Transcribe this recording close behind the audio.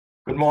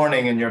Good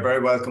morning, and you're very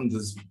welcome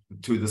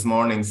to this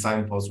morning's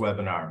Signpost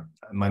webinar.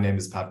 My name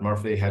is Pat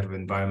Murphy, Head of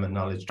Environment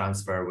Knowledge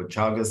Transfer with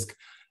Teagasc,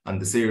 and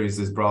the series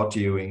is brought to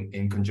you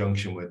in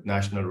conjunction with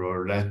National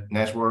Rural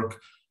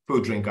Network,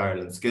 Food Drink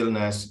Ireland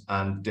SkillNet,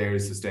 and Dairy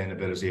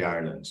Sustainability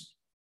Ireland.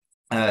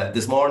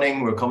 This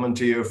morning, we're coming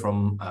to you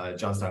from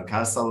Johnstown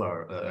Castle,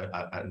 or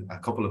a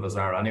couple of us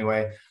are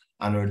anyway,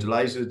 and we're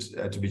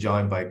delighted to be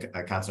joined by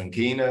Catherine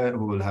Keena,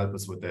 who will help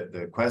us with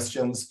the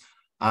questions,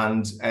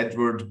 and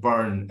Edward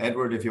Byrne.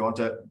 Edward, if you want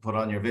to put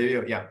on your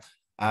video. Yeah.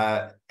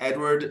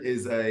 Edward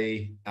is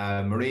a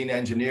marine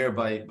engineer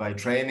by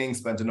training,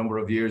 spent a number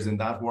of years in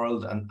that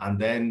world, and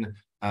then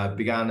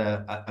began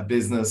a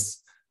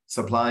business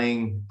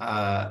supplying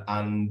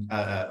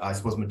I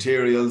suppose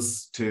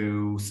materials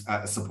to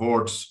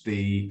support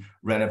the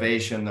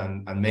renovation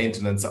and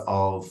maintenance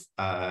of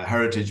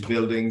heritage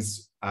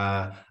buildings,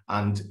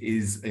 and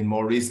is in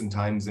more recent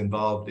times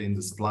involved in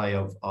the supply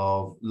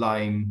of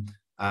lime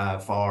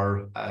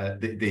for I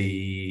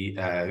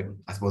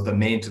suppose the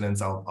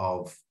maintenance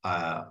of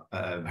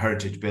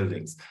heritage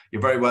buildings.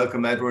 You're very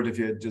welcome, Edward, if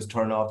you just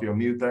turn off your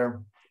mute there.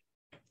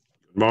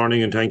 Good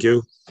morning, and thank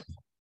you.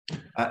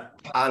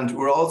 And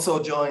we're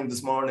also joined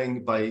this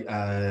morning by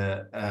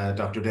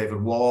Dr.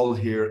 David Wall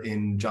here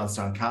in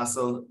Johnstown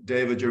Castle.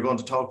 David, you're going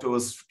to talk to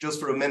us just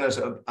for a minute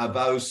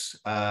about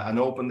an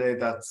open day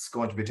that's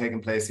going to be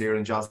taking place here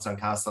in Johnstown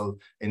Castle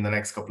in the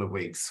next couple of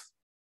weeks.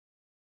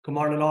 Good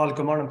morning, all.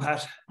 Good morning,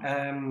 Pat.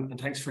 And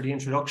thanks for the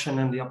introduction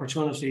and the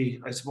opportunity,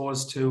 I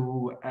suppose,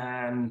 to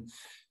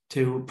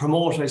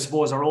promote, I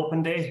suppose, our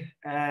open day.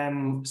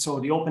 So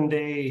the open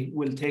day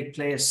will take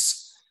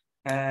place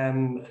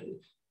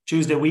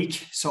Tuesday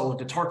week, so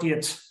the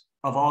 30th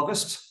of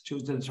August,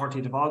 Tuesday the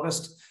 30th of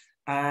August,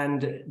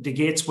 and the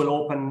gates will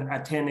open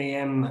at 10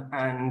 a.m.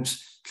 and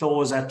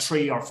close at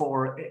 3 or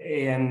 4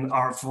 a.m.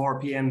 or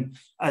 4 p.m.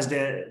 as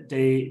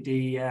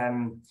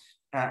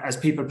as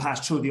people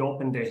pass through the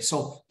open day.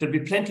 So there'll be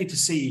plenty to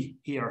see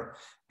here.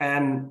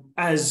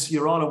 As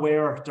you're all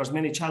aware, there's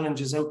many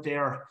challenges out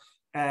there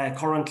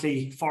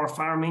currently for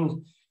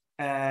farming,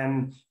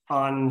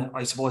 on,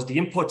 I suppose, the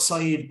input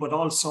side, but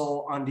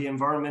also on the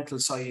environmental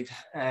side.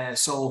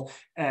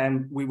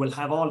 We will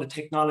have all the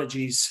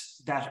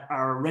technologies that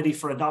are ready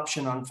for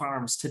adoption on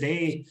farms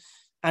today,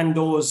 and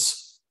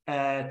those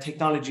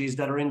technologies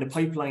that are in the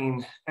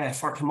pipeline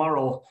for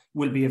tomorrow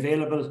will be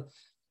available.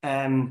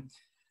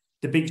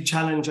 The big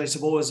challenge, I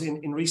suppose,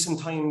 in recent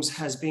times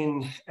has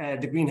been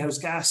the greenhouse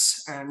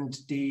gas and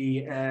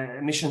the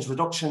emissions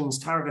reductions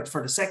target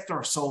for the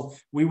sector. So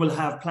we will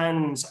have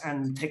plans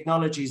and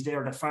technologies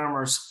there that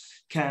farmers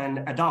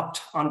can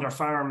adopt on their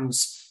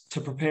farms to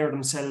prepare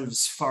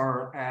themselves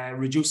for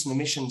reducing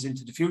emissions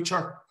into the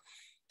future.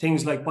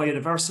 Things like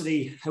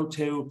biodiversity, how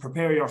to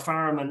prepare your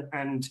farm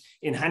and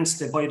enhance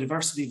the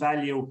biodiversity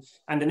value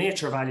and the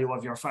nature value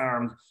of your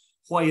farm,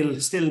 while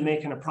still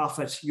making a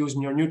profit,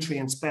 using your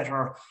nutrients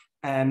better,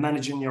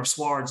 managing your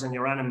swards and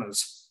your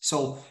animals.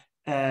 So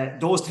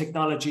those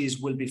technologies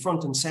will be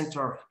front and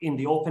center in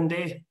the open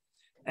day.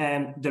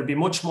 There'll be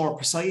much more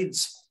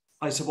besides,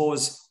 I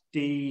suppose,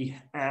 the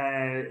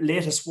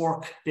latest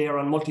work there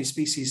on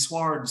multi-species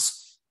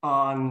swards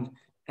on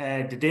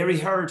the dairy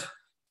herd,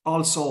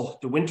 also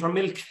the winter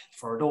milk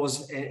for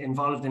those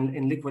involved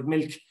in liquid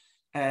milk.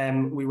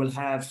 We will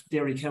have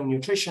dairy cow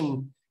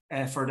nutrition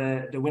for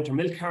the winter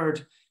milk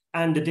herd,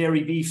 and the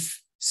dairy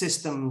beef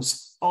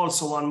systems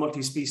also on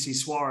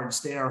multi-species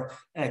swards there.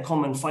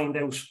 Come and find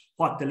out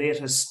what the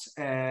latest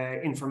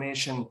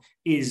information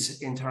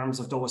is in terms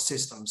of those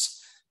systems.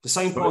 The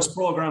Signpost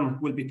program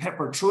will be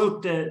peppered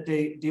throughout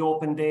the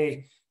open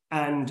day,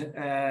 and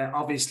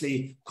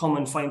obviously come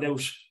and find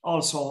out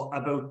also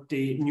about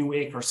the new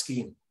acre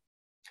scheme.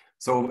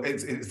 So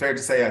it's fair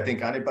to say, I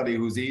think anybody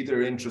who's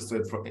either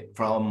interested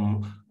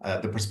from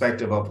the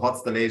perspective of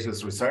what's the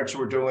latest research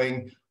we're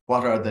doing,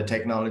 what are the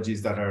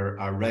technologies that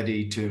are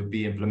ready to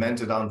be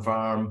implemented on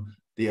farm,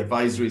 the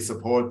advisory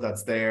support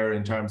that's there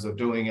in terms of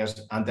doing it,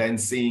 and then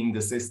seeing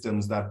the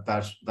systems that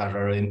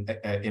are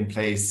in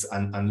place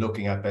and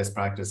looking at best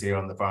practice here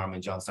on the farm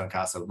in Johnstown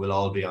Castle will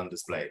all be on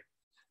display.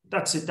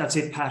 That's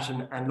it, Pat.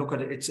 And look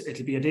at it,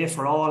 it'll be a day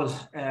for all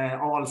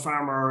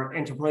farmer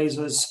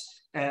enterprises.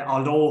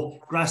 Although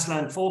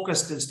grassland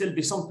focused, there'll still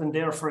be something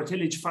there for a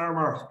tillage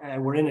farmer.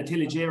 We're in a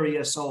tillage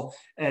area, so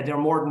they're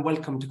more than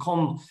welcome to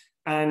come.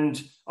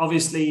 And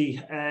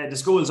obviously the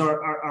schools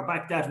are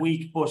back that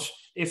week, but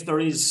if there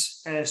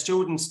is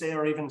students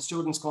there, even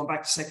students going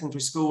back to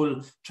secondary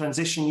school,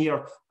 transition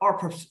year,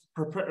 or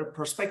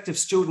prospective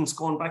students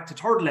going back to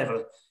third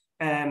level,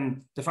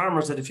 the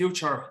farmers of the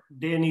future,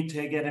 they need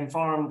to get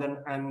informed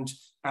and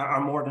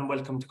are more than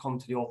welcome to come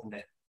to the open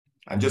day.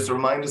 And just to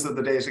remind us of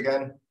the date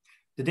again.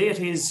 The date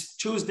is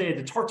Tuesday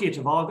the 30th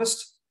of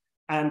August,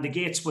 and the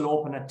gates will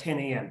open at 10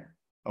 a.m.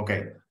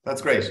 Okay,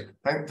 that's great.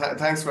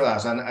 Thanks for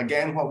that. And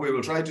again, what we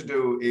will try to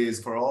do is,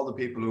 for all the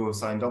people who have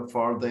signed up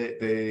for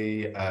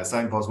the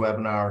Signpost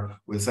webinar,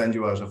 we'll send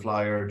you out a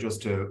flyer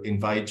just to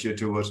invite you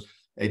to it.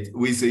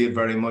 we see it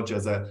very much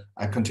as a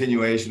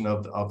continuation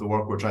of the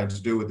work we're trying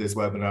to do with this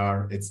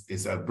webinar.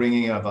 It's a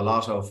bringing of a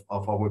lot of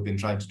what we've been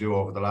trying to do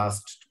over the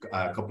last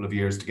couple of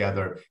years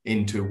together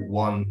into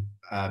one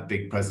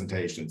big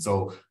presentation.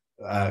 So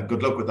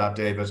good luck with that,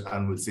 David,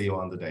 and we'll see you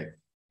on the day.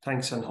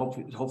 Thanks, and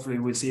hopefully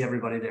we'll see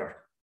everybody there.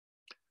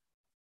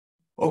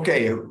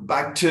 Okay,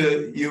 back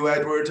to you,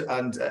 Edward.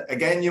 And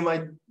again, you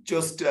might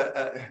just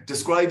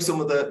describe some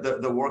of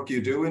the work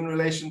you do in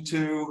relation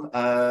to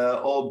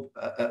all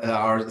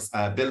our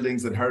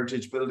buildings and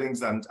heritage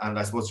buildings. And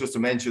I suppose just to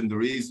mention the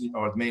reason,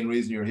 or the main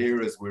reason you're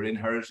here, is we're in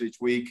Heritage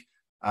Week,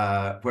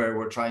 where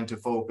we're trying to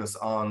focus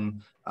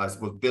on, I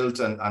suppose, built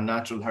and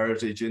natural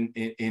heritage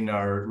in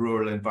our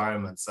rural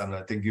environments. And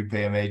I think you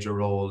play a major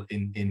role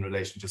in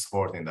relation to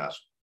supporting that.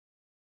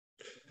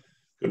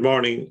 Good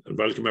morning and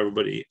welcome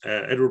everybody.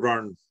 Edward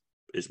Byrne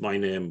is my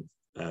name.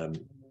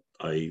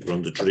 I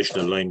run the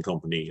traditional line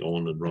company,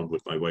 own and run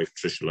with my wife,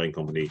 traditional line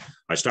company.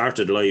 I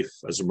started life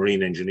as a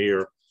marine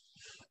engineer,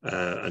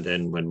 and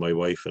then when my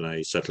wife and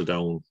I settled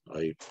down,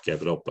 I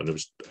gave it up, and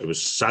I was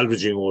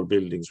salvaging old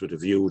buildings with a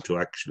view to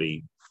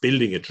actually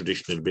building a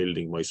traditional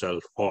building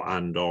myself,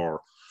 or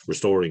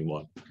restoring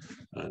one.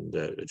 And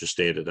I just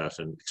stayed at that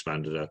and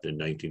expanded that in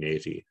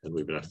 1980, and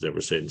we've been at it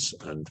ever since.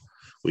 And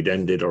we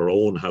then did our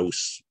own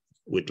house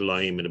with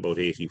lime in about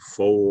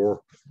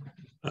 84,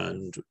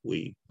 and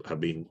we have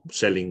been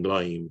selling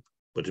lime,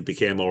 but it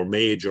became our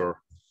major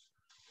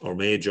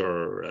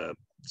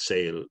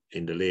sale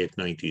in the late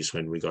 90s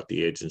when we got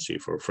the agency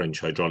for French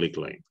hydraulic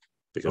lime,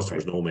 because there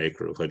was no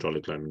maker of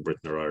hydraulic lime in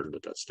Britain or Ireland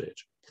at that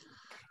stage.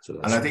 So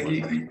and I think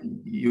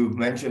you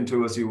mentioned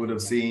to us you would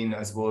have seen,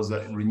 I suppose,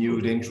 a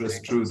renewed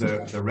interest through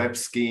the REP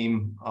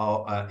scheme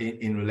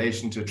in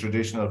relation to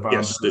traditional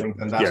farm building.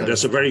 And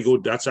that's a very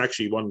good, that's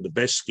actually one of the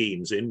best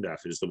schemes in that,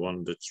 is the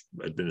one that's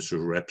administered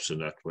through REPs,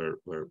 and that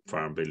where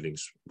farm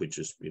buildings, which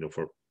is,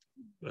 for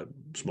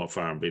small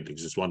farm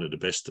buildings, is one of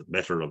the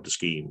better of the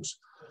schemes,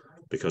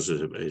 because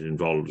it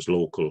involves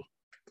local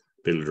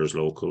builders,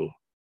 local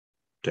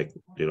tech,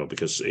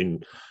 because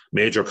in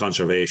major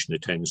conservation,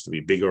 it tends to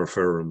be bigger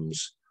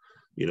firms,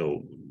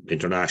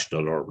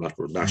 international or not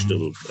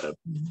national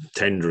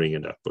tendering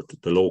and that, but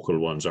the local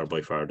ones are by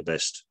far the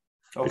best,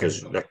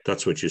 because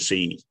that's what you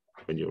see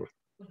when you're.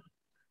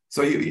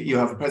 So you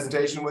have a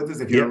presentation with us.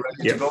 If you're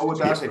ready to go with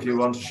that, if you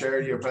want to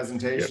share your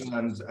presentation,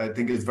 and I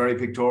think it's very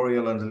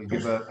pictorial, and it'll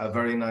give a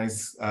very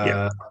nice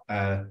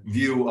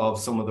view of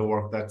some of the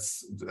work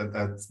that's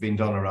been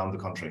done around the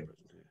country.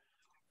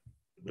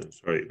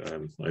 Sorry,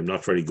 I'm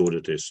not very good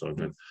at this. So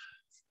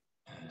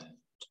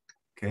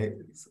okay.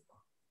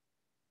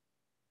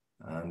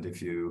 And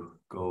if you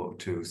go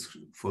to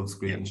full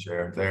screen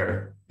share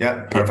there.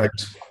 Yeah,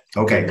 perfect.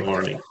 Okay. Good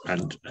morning.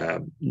 And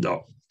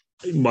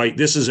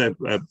this is a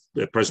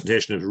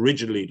presentation that was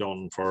originally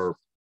done for,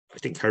 I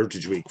think,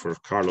 Heritage Week for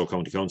Carlow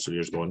County Council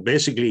years ago. And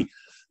basically,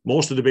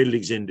 most of the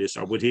buildings in this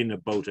are within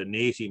about an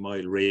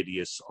 80-mile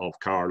radius of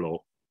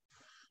Carlow,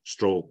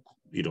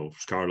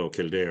 Carlow,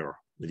 Kildare,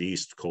 the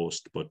east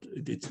coast. But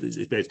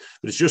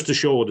it's just to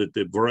show that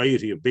the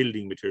variety of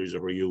building materials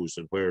that were used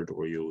and where they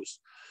were used.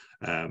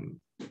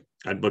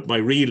 But my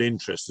real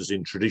interest is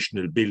in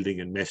traditional building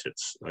and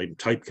methods. I'm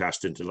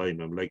typecast into lime.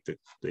 I'm like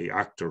the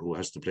actor who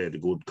has to play the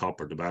good cop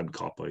or the bad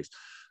cop.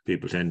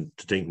 People tend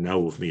to think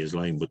now of me as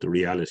lime, but the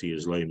reality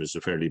is lime is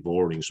a fairly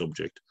boring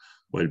subject,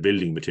 while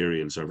building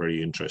materials are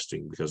very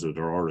interesting because of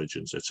their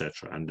origins,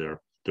 etc., and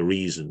the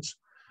reasons.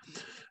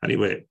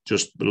 Anyway,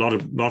 just a lot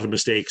of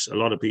mistakes. A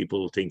lot of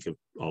people think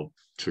of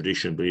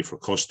tradition being for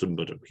custom,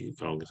 but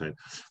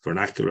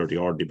vernacular, the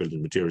ordinary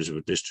building materials of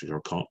a district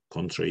or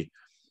country.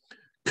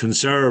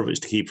 Conserve is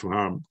to keep from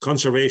harm.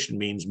 Conservation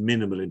means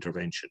minimal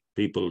intervention.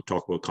 People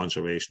talk about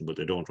conservation, but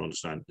they don't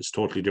understand. It's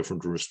totally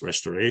different from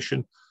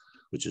restoration,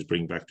 which is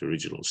bring back the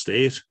original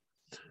state,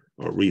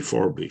 or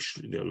refurbish.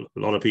 A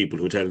lot of people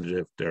who tell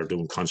you they're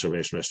doing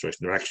conservation restoration,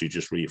 they're actually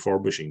just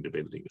refurbishing the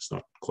building. It's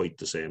not quite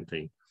the same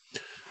thing.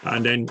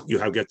 And then you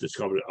get this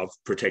cover of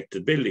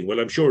protected building. Well,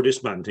 I'm sure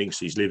this man thinks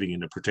he's living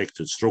in a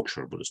protected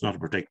structure, but it's not a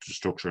protected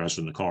structure as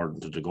in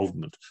accordance to the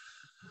government.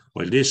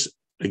 While this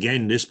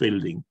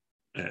building,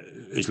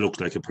 it looks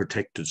like a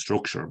protected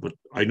structure, but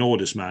I know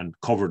this man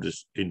covered it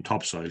in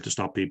topsoil to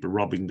stop people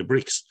robbing the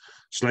bricks.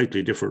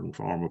 Slightly different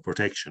form of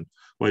protection.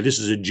 While this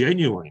is a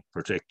genuine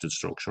protected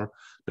structure,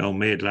 now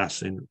made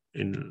last in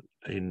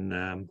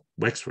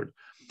Wexford,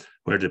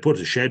 where they put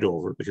a shed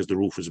over it because the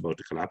roof was about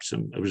to collapse.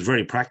 And it was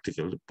very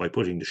practical. By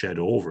putting the shed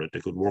over it,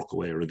 they could work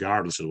away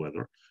regardless of the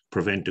weather.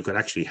 They could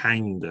actually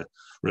hang the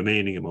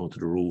remaining amount of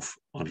the roof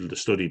until they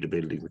studied the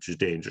building, which is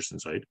dangerous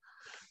inside.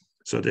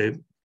 So they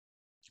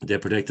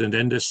protected, and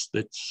then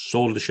they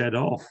sold the shed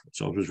off.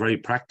 So it was a very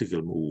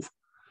practical move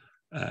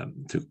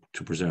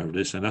to preserve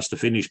this, and that's the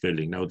finished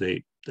building. Now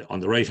on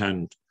the right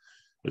hand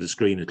of the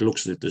screen, it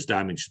looks as if there's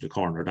damage to the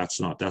corner. That's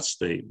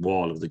the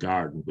wall of the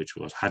garden, which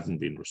hadn't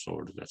been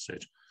restored at that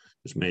stage.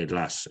 It was made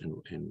last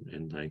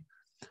in thing.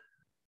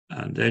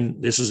 And then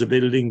this is a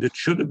building that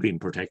should have been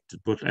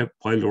protected, but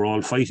while they're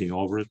all fighting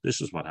over it,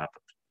 this is what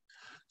happened.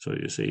 So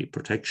you see,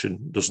 protection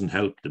doesn't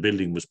help. The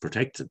building was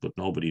protected, but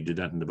nobody did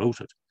anything about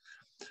it.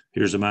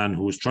 Here's a man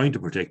who was trying to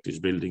protect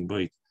his building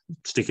by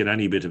sticking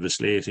any bit of a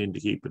slate in to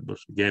keep it, but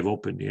gave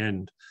up in the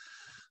end.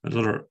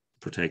 Another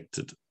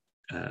protected,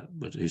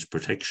 but his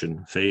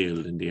protection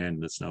failed in the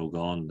end. It's now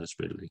gone, this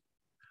building.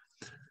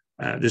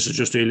 This is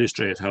just to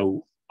illustrate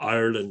how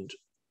Ireland,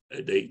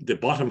 the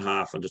bottom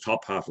half and the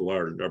top half of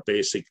Ireland are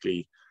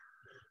basically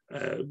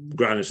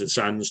granite and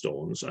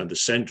sandstones, and the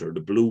centre, the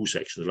blue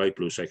section, the light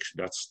blue section,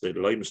 that's the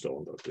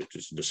limestone that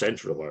is in the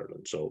centre of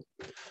Ireland. So,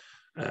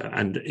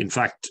 and in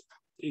fact,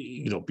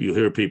 you know, you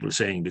hear people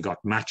saying they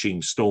got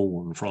matching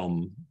stone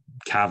from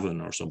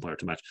Cavan or somewhere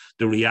to match.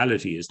 The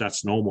reality is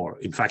that's no more.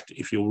 In fact,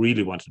 if you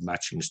really wanted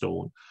matching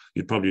stone,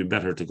 you'd probably be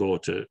better to go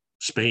to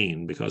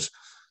Spain, because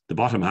the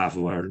bottom half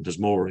of Ireland has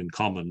more in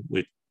common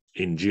with,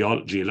 in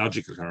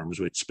geological terms,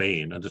 with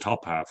Spain, and the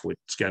top half with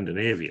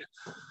Scandinavia.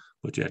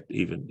 But yet,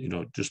 even, you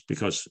know, just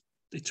because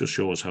it just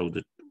shows how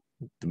the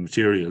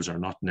materials are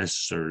not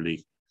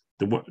necessarily,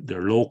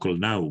 they're local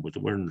now, but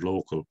they weren't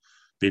local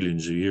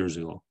billions of years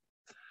ago.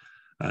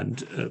 And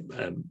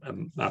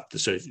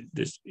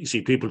you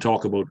see, people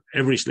talk about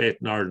every slate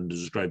in Ireland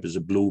is described as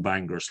a blue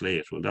Bangor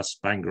slate. Well, that's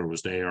Bangor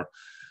was there.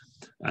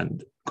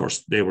 And of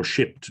course, they were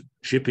shipped.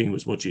 Shipping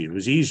was much easier. It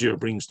was easier to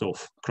bring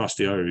stuff across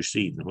the Irish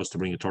Sea than it was to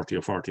bring it 30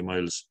 or 40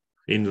 miles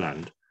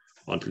inland,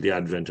 until the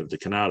advent of the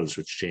canals,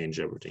 which changed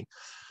everything.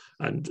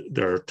 And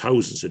there are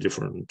thousands of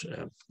different,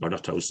 or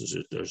not thousands,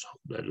 there's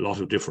a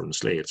lot of different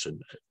slates, and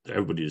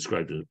everybody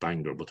described it as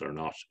Bangor, but they're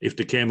not. If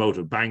they came out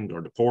of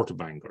Bangor, the port of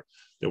Bangor,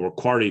 they were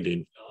quarried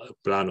in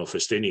Blano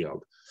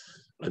Festiniog,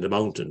 and the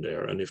mountain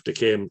there. And if they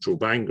came through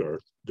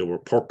Bangor, they were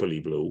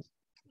purpley blue.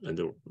 And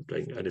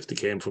if they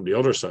came from the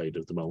other side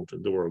of the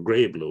mountain, they were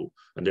grey blue,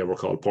 and they were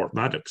called Port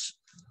Maddox.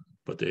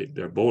 But they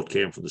both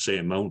came from the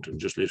same mountain,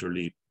 just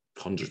literally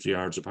hundreds of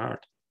yards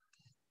apart.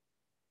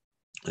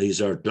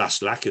 These are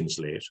Glaslacken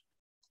slate,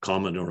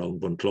 common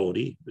around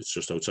Bunclody. It's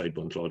just outside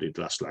Bunclody,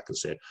 Glaslacken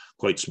slate.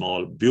 Quite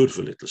small,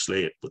 beautiful little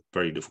slate, but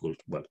very difficult,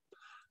 well,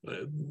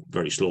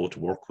 very slow to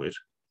work with.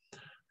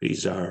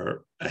 These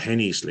are a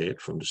Henny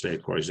slate from the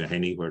slate quarries in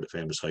Henny, where the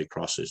famous High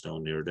Cross is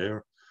down near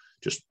there,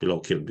 just below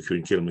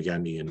between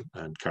Kilmagany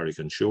and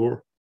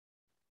Carrick-on-Shore.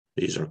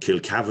 These are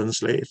Kilcavan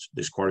slate.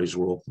 These quarries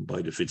were opened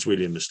by the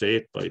Fitzwilliam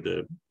estate, by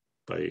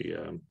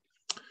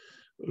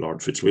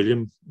Lord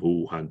Fitzwilliam,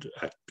 who had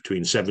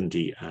between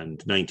 70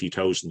 and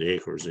 90,000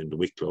 acres in the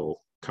Wicklow,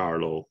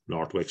 Carlow,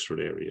 North Wexford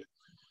area.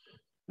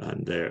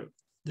 And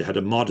they had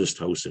a modest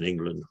house in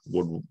England,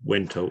 Worth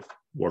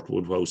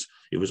Wood House.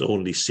 It was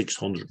only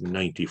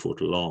 690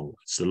 foot long.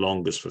 It's the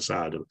longest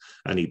facade of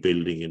any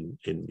building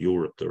in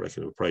Europe, they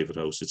reckon, of a private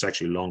house. It's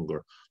actually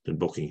longer than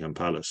Buckingham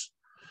Palace.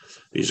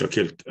 These are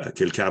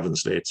Kilcavan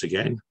slates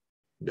again.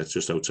 That's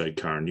just outside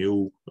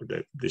Carnew.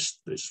 This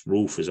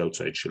roof is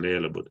outside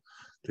Shalala, but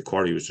the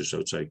quarry was just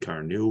outside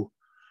Carnew.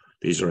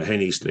 These are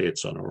Henny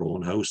slates on our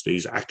own house.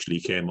 These actually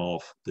came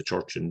off the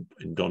church in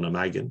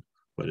Dunnamaggin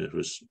when it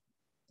was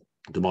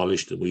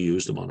demolished, and we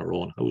used them on our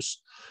own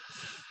house.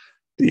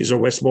 These are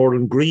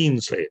Westmoreland green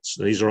slates.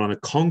 These are on a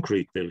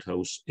concrete built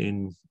house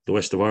in the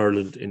west of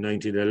Ireland in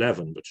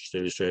 1911, but just to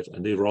illustrate,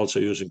 and they were also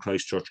used in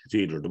Christchurch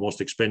Cathedral, the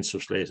most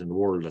expensive slate in the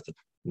world that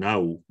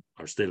now,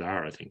 or still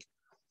are, I think,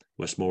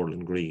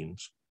 Westmoreland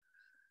greens.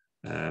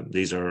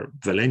 These are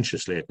Valentia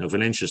slate. Now,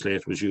 Valentia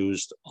slate was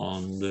used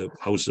on the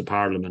House of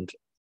Parliament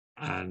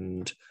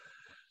and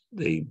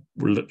the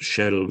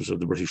shelves of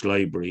the British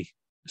Library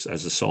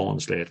as a sawn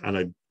slate. And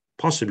I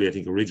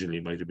think originally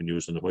might have been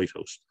used in the White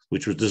House,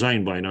 which was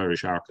designed by an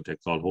Irish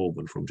architect called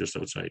Hoban from just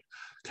outside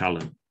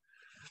Callan.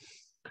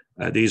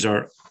 These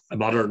are a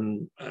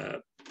modern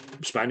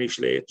Spanish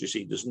slate. You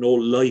see, there's no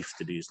life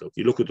to these. Look,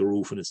 you look at the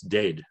roof and it's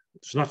dead.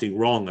 There's nothing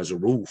wrong as a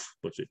roof,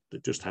 but they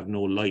just have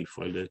no life,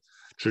 while the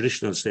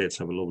traditional slates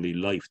have a lovely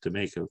life to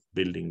make a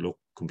building look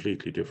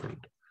completely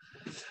different.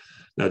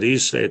 Now,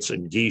 these slates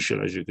in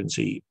Geishel, as you can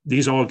see,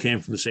 these all came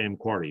from the same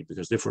quarry,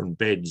 because different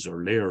beds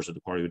or layers of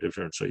the quarry were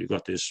different. So you've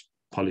got this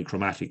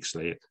polychromatic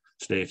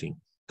slating,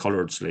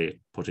 coloured slate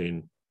put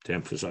in to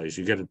emphasise.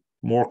 You get it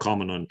more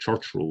common on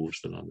church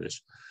roofs than on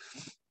this.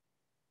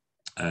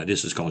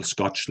 This is called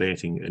Scotch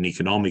slating, an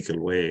economical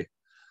way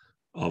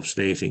of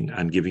slating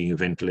and giving you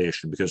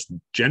ventilation, because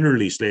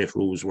generally slate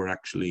roofs were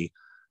actually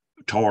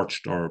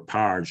torched or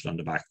parged on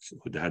the back.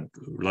 They had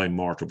lime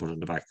mortar put on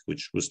the back,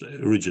 which was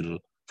the original,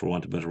 for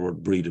want of a better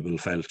word, breathable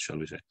felt, shall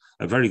we say.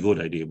 A very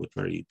good idea, but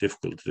very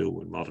difficult to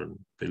do in modern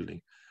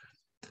building.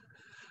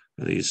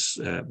 These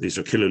are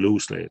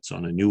Killaloo slates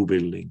on a new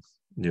building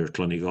near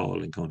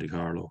Clonegall in County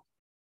Carlow.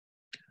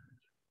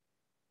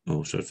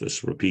 Oh, so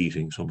it's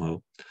repeating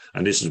somehow.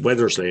 And this is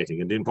weather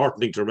slating. And the important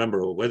thing to remember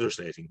about weather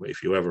slating,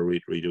 if you ever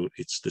redo it,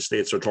 it's the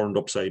slates are turned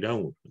upside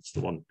down. It's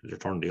the one they're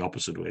turned the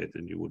opposite way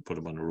than you would put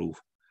them on a roof.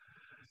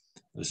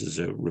 This is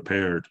a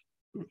repaired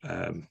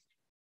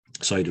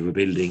side of a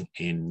building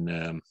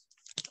in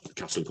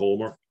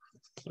Castlecomer.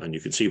 And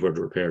you can see where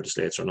the repaired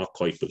slates are not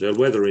quite, but they'll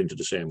weather into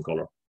the same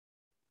colour.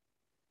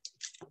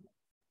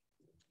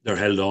 They're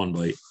held on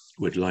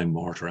with lime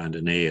mortar and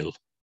a nail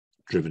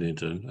driven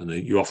into, and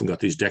you often got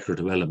these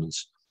decorative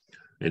elements.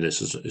 And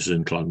this is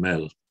in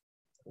Clonmel,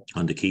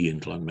 on the quay in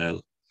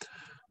Clonmel.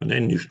 And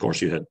then, of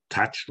course, you had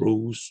thatched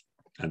roofs,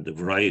 and the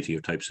variety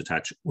of types of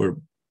thatch were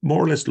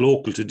more or less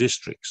local to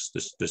districts.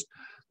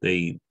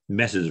 The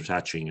method of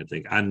thatching, I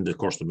think, and of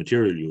course the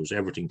material used,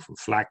 everything from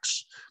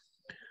flax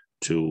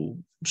to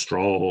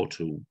straw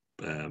to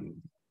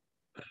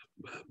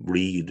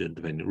reed. And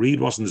depending, reed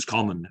wasn't as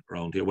common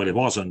around here. Well, it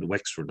was on the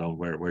Wexford down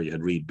where you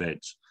had reed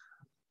beds.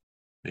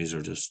 These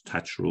are just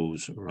thatched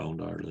roofs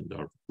around Ireland,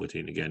 or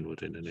within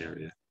an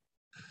area.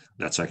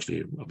 That's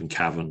actually up in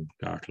Cavan,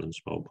 Gartland's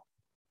pub.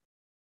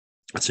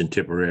 That's in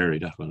Tipperary,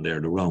 that one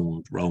there.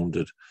 The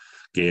rounded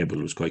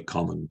gable was quite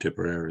common in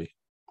Tipperary.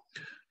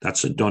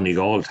 That's a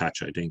Donegal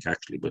thatch, I think,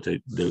 actually, but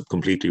they're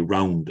completely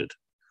rounded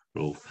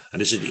roof.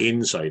 And this is the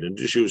inside, and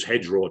just use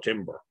hedgerow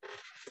timber,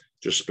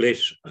 just split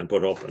and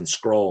put up and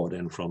scraw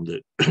then from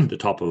the the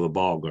top of a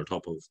bog or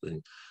top of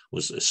the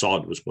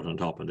sod was put on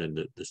top, and then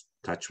the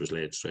thatch was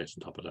laid straight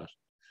on top of that.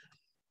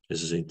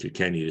 This is in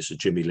Kilkenny. This is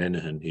Jimmy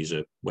Lenihan. He's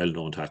a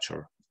well-known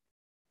thatcher.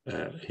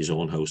 His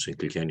own house in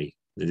Kilkenny.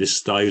 This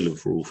style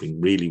of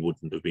roofing really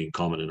wouldn't have been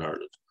common in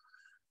Ireland.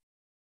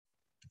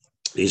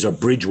 These are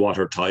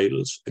Bridgewater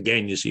tiles.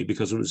 Again, you see,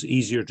 because it was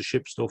easier to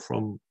ship stuff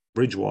from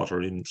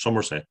Bridgewater in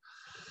Somerset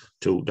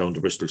down to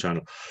Bristol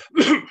Channel.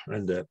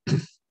 and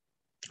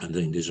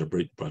then these are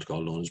what's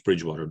called known as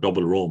Bridgewater,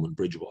 double Roman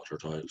Bridgewater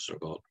tiles are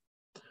called.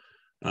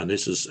 And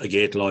this is a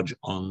gate lodge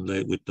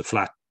with the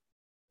flat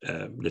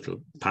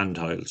little pan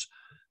tiles.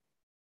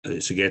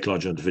 It's a gate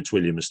lodge on the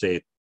Fitzwilliam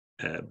estate.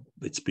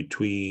 It's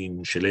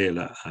between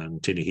Shillelagh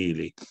and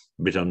Tinnahealy,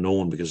 a bit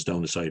unknown because it's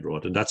down the side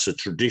road. And that's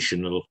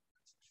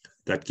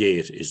that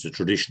gate is the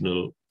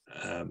traditional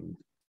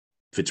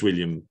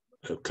Fitzwilliam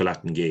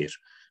Collaton gate,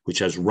 which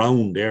has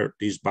round there.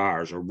 These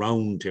bars are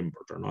round timber.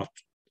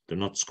 They're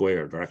not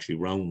square. They're actually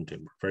round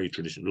timber. Very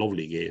traditional,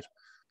 lovely gate,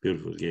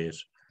 beautiful gate.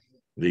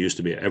 They used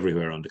to be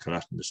everywhere on the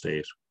Collaton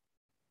estate.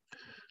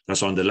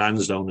 That's on the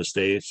Lansdowne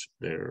estate.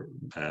 They're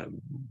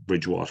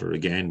Bridgewater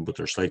again, but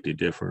they're slightly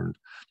different.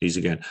 These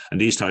again, and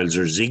these tiles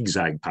are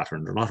zigzag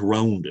pattern. They're not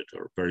rounded,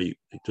 or it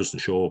doesn't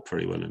show up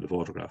very well in the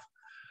photograph.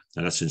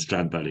 And that's in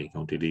Stradbally,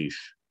 County Laois.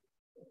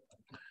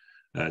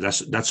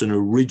 That's an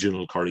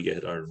original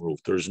corrugated iron roof.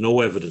 There's no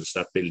evidence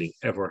that building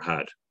ever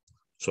had.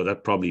 So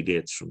that probably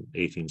dates from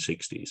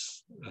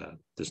 1860s.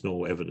 There's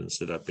no evidence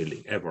that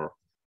building ever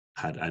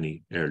had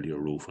any earlier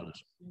roof on it.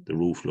 The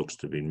roof looks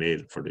to have been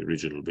made for the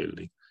original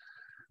building,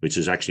 which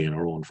is actually in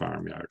our own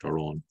farmyard,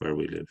 where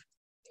we live.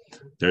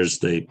 There's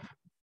the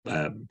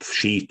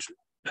sheet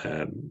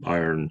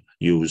iron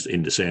used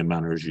in the same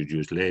manner as you'd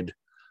use lead,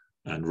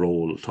 and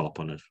roll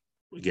top on it.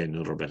 Again,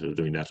 another method of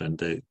doing that. And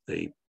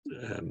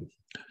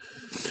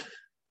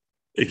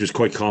it was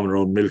quite common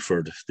around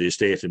Milford, the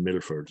estate in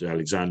Milford, the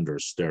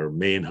Alexanders. Their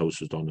main house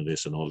was done in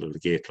this, and all of the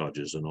gate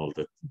lodges and all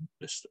the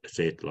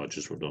estate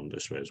lodges were done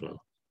this way as well.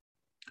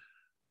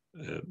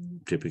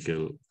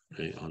 Typical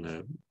on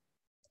a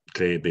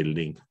clay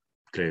building,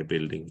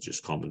 which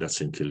is common.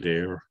 That's in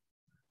Kildare.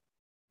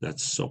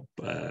 That's up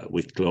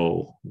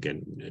Wicklow.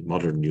 Again,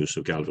 modern use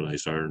of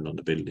galvanized iron on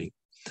the building.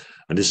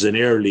 And this is a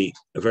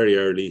very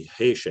early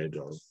hay shed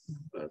or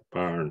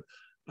barn,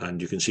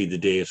 and you can see the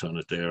date on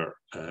it there,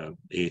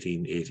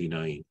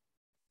 1889,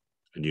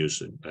 and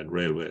used and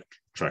railway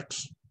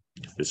tracks.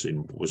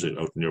 Was it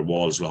out near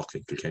Wallslock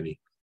in Kilkenny?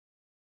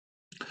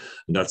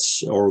 And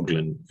that's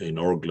Orglin in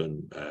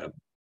Orglin.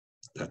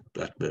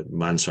 That the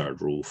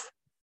mansard roof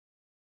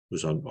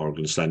was on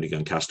Orglin, standing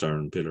on cast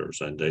iron pillars,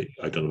 and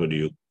I don't know whether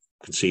you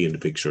can see in the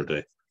picture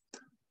the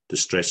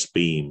stressed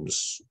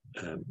beams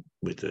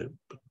with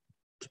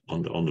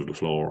under the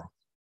floor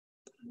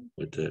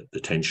with the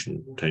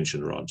tension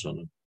rods on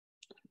them,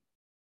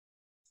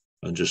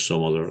 and just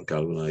some other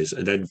galvanized.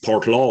 And then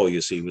Portlaw,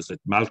 you see, was at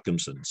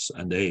Malcolmson's,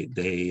 and they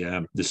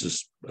this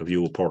is a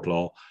view of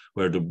Portlaw,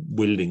 where the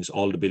buildings,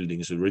 all the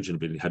buildings, the original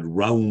building, had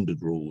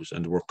rounded roofs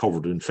and were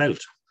covered in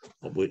felt,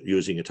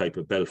 using a type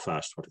of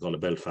Belfast, what they call a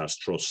Belfast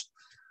truss,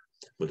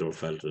 with their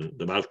felt. And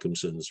the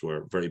Malcolmsons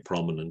were very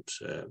prominent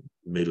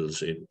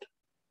mills in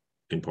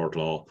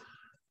Portlaw,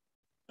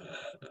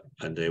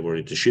 and they were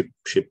into ship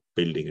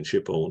building and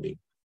ship owning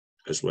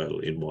as well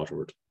in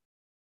Waterford.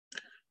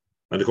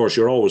 And of course,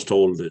 you're always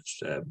told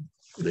that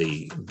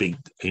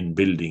in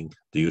building,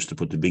 they used to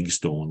put the big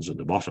stones at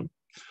the bottom.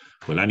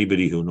 Well,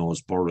 anybody who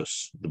knows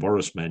Borris, the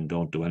Borris men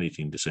don't do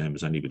anything the same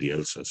as anybody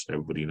else, as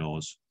everybody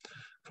knows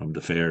from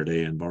the fair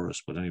day in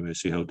Borris. But anyway,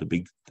 see how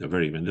they're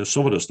very, and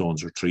some of the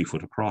stones are 3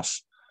 foot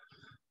across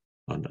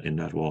in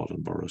that wall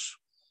in Borris.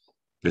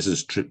 This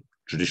is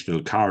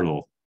traditional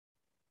Carlow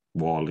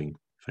walling,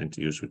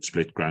 used with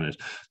split granite.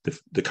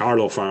 The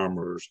Carlow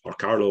farmers or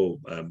Carlow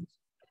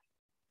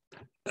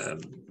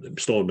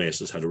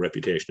stonemasons had a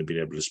reputation of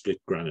being able to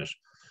split granite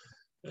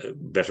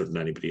better than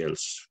anybody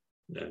else.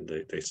 And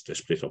they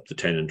split up to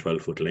 10 and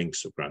 12 foot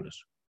lengths of granite.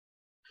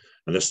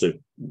 And that's the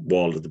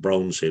wall of the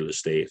Brownshill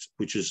estate,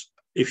 which is,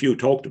 if you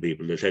talk to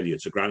people, they'll tell you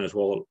it's a granite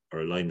wall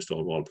or a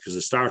limestone wall, because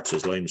it starts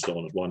as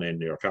limestone at one end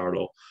near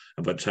Carlow,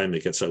 and by the time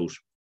it gets out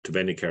to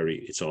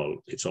Bennykerry, it's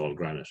all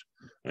granite,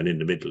 and in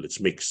the middle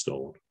it's mixed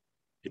stone.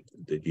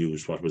 They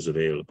used what was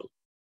available.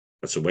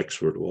 That's a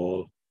Wexford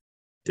wall,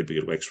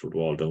 typical Wexford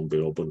wall down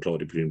below Bunclody,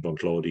 between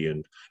Bunclody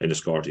and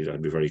Enniscorthy.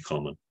 That'd be very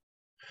common.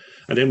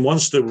 And then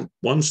once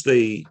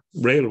the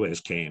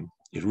railways came,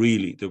 it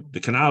really, the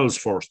canals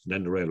first, and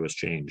then the railways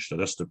changed. So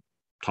that's the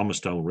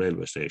Thomastown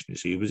railway station. You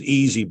see, it was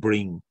easy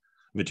bring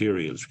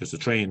materials because the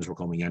trains were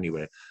coming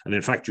anyway. And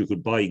in fact, you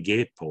could buy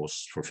gate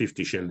posts for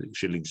 50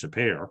 shillings a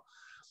pair,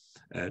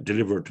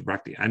 delivered to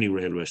practically any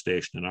railway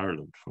station in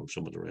Ireland from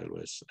some of the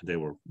railways. And they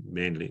were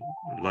mainly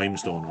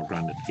limestone or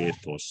granite gate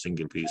posts,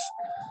 single piece,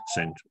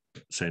 sent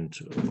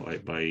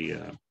by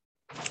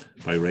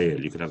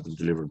rail. You could have them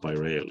delivered by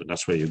rail, and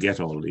that's where you get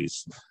all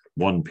these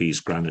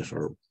one-piece granite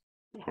or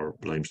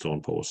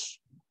limestone posts.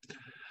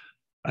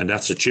 And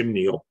that's a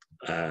chimney up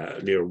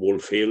near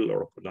Wolf Hill,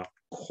 or not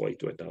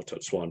quite went out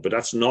to Swan, but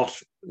that's not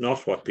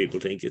what people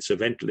think. It's a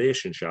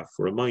ventilation shaft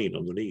for a mine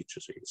underneath.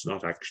 You see, it's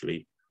not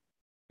actually.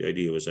 The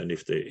idea was, and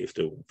if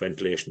the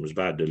ventilation was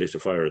bad, they lit a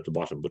fire at the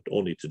bottom, but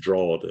only to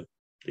draw the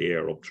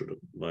air up through the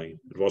mine.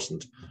 It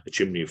wasn't a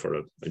chimney for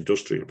an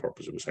industrial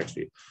purpose. It was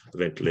actually a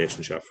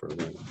ventilation shaft for a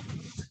mine.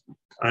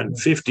 And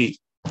 50,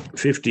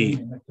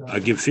 I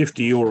give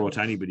 €50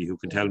 to anybody who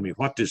can tell me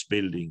what this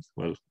building,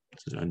 well,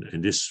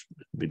 and this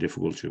would be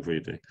difficult for you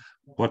to,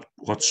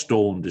 what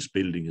stone this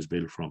building is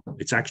built from.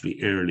 It's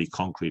actually early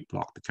concrete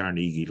block, the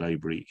Carnegie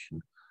Library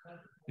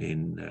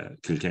in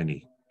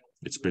Kilkenny.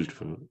 It's built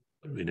from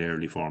an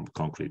early formed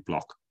concrete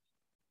block.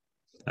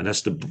 And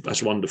that's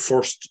one of the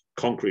first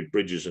concrete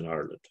bridges in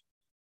Ireland.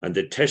 And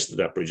they tested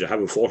that bridge. I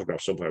have a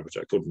photograph somewhere, which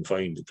I couldn't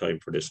find in time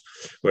for this,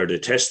 where they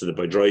tested it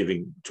by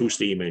driving 2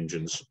 steam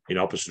engines in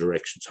opposite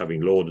directions,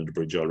 having loaded the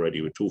bridge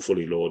already with 2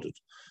 fully loaded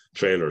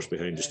trailers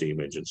behind the steam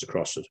engines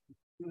across it.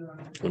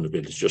 On the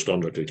bridge, it's just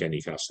under Kilkenny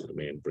Castle, the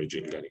main bridge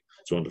in Kilkenny.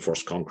 It's one of the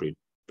first concrete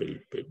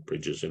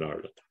bridges in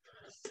Ireland.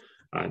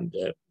 And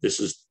this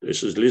is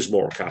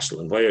Lismore Castle.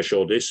 And why I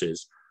show this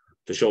is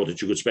to show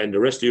that you could spend the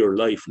rest of your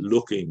life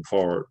looking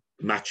for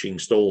matching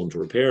stone to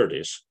repair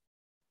this.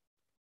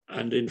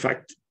 And in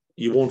fact,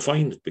 you won't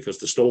find it, because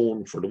the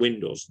stone for the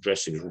windows,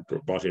 dressings, were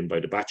brought in by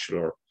the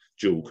bachelor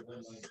Duke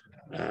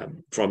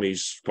from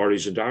his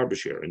quarries in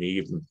Derbyshire. And he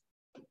even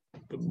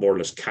more or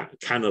less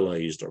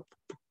canalized or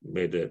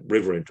made a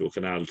river into a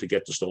canal to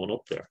get the stone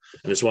up there.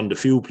 And it's one of the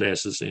few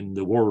places in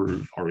the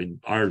world, or in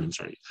Ireland,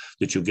 sorry,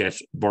 that you get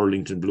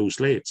Burlington blue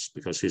slates,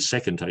 because his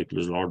second title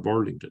is Lord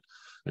Burlington,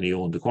 and he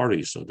owned the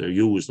quarries. So they're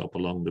used up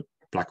along the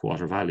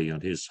Blackwater Valley on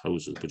his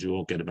houses, but you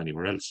won't get them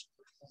anywhere else.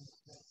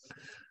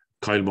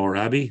 Kylemore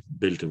Abbey,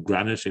 built of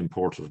granite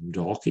imported from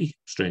Dalkey.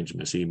 Strange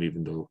may seem,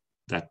 even though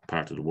that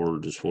part of the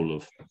world is full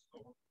of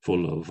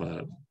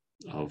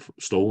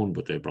stone,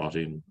 but they brought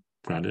in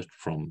granite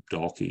from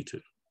Dalkey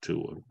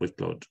to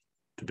Wicklow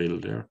to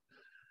build there.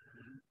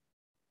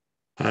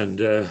 And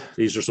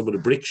these are some of the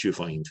bricks you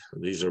find.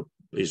 And these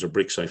are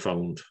bricks I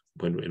found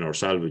when in our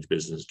salvage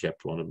business,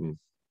 kept one of them,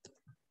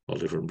 all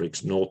different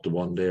bricks. Note the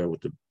one there with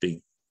the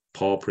big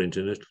paw print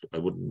in it. I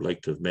wouldn't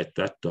like to have met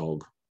that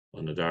dog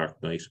on a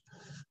dark night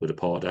with a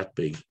paw that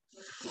big.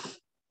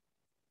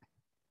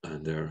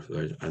 And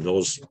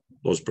those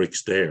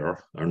bricks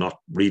there are not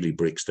really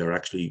bricks. They're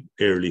actually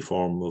early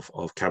form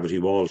of cavity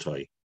wall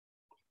tie.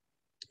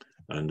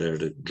 And they're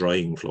the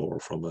drying floor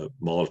from a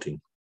malt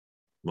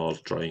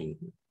drying.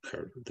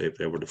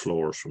 They were the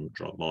floors from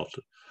malt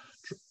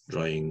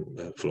drying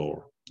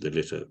floor. They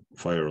lit a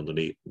fire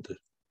underneath, and the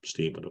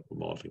steam went up the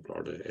malting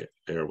floor. The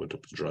air went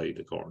up to dry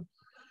the corn.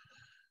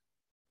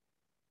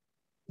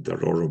 The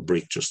Aurora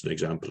brick, just an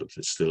example of it,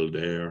 it's still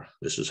there.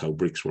 This is how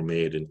bricks were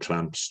made in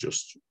clamps,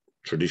 just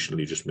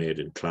traditionally just made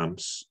in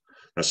clamps.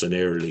 That's an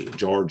early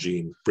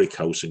Georgian brick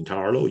house in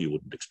Carlow. You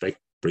wouldn't expect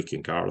brick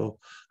in Carlow.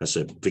 That's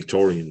a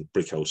Victorian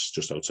brick house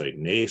just outside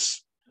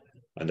Naas.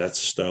 And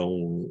that's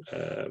down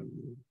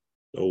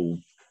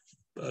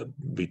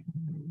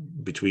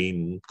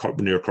between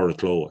near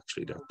Corraclow,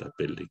 actually, that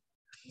building.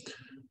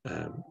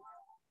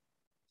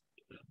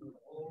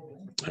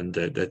 And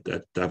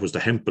that was the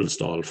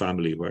Hempelstall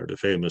family, where the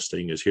famous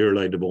thing is, here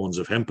lie the bones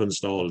of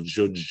Hempelstall,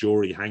 judge,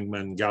 jury,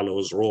 hangman,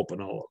 gallows, rope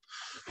and all.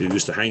 He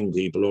used to hang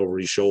people over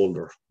his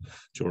shoulder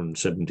during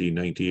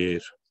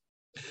 1798.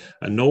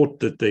 And note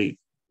that the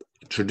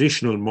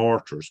traditional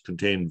mortars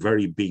contain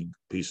very big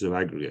pieces of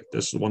aggregate.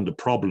 This is one of the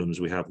problems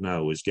we have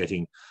now, is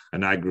getting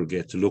an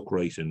aggregate to look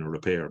right in a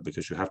repair,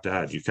 because you have to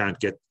add, you can't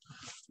get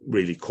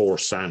really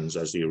coarse sands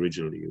as they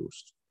originally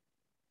used.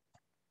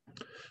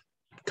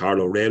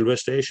 Carlow railway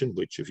station,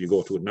 which if you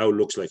go to it now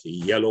looks like a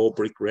yellow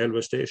brick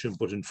railway station,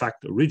 but in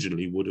fact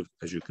originally would have,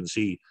 as you can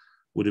see,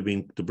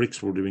 the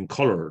bricks would have been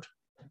coloured.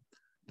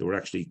 They were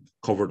actually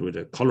covered with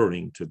a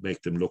colouring to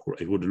make them look,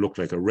 it would have looked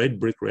like a red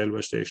brick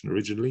railway station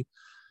originally,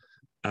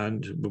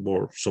 and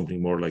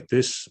something more like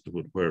this,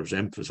 where it was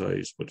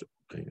emphasised. But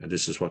and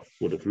this is what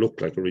would have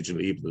looked like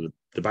originally, even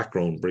the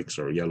background bricks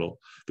are yellow,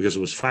 because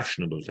it was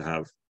fashionable to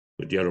have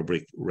with yellow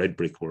brick. Red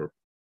brick were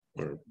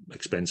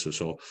expensive.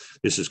 So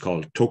this is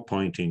called tuck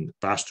pointing,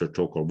 bastard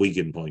tuck, or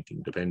Wigan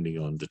pointing, depending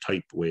on the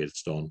type of way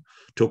it's done.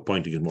 Tuck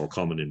pointing is more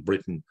common in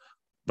Britain.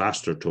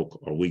 Bastard tuck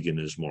or Wigan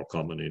is more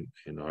common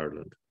in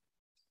Ireland.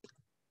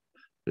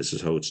 This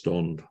is how it's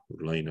done,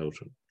 line out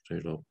and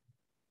straight up,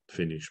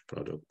 finished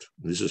product.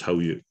 This is how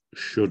you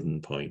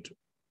shouldn't point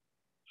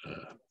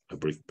a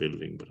brick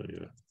building, but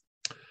anyway.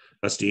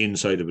 That's the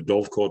inside of a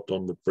dovecote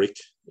done with brick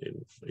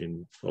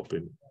up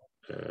in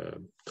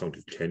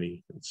County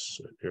Kenny.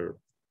 It's near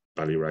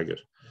Ballyragget.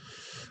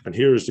 And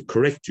here is the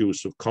correct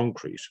use of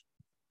concrete.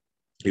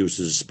 Used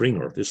as a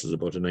springer. This is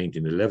about a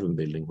 1911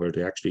 building where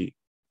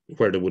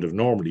they would have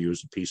normally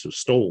used a piece of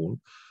stone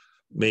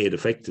made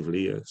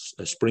effectively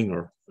a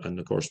springer. And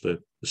of course the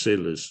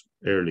sill is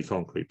early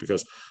concrete,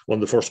 because one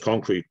of the first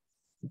concrete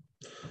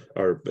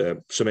or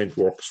cement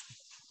works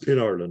in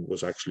Ireland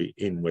was actually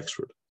in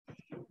Wexford.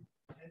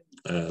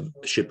 A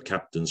ship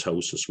captain's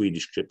house, a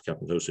Swedish ship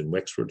captain's house in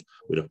Wexford,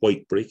 with a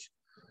white brick,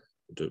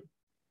 the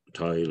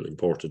tile,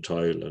 imported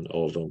tile, and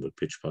all done with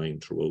pitch pine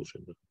throughout.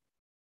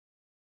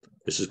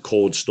 This is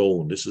Cold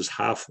Stone. This is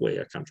halfway,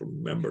 I can't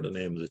remember the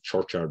name of the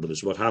churchyard, but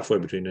it's about halfway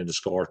between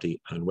Enniscorthy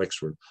and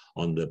Wexford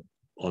on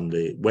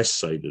the west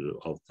side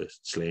of the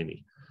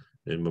Slaney.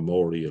 In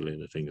memorial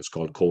in a thing, it's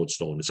called Cold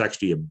Stone. It's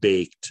actually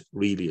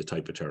really a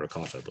type of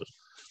terracotta, but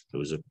it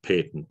was a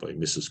patent by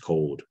Mrs.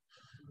 Code.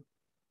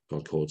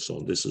 Called Cold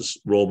Stone. This is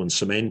Roman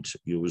cement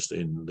used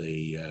in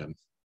the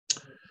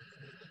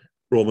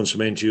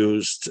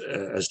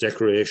as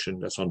decoration.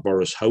 That's on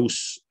Burris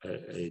House.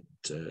 It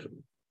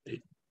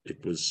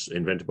was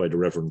invented by the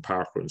Reverend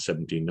Parker in the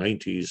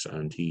 1790s,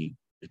 and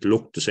it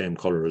looked the same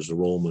color as the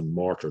Roman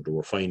mortar they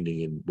were finding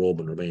in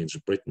Roman remains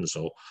of Britain,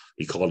 so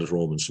he called it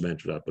Roman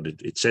cement for that. But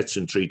it sets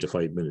in 3 to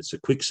 5 minutes. A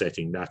quick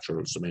setting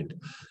natural cement.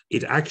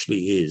 It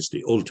actually is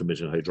the ultimate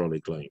in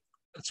hydraulic lime.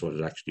 That's what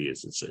it actually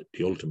is. It's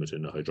the ultimate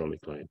in a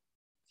hydraulic line.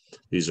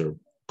 These are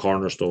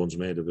cornerstones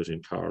made of it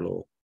in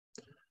Carlow.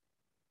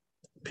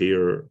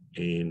 Pier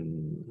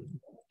in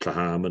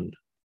Clahaman.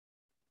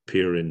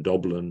 Pier in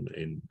Dublin,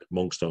 in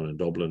Monkstown in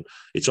Dublin.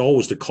 It's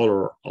always the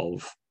colour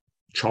of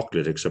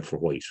chocolate except for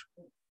white.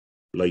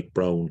 Light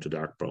brown to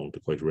dark brown to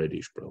quite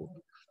reddish brown.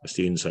 That's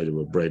the inside of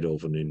a bread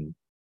oven in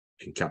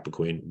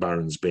Cappoquin,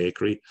 Barron's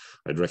Bakery.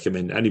 I'd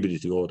recommend anybody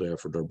to go there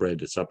for their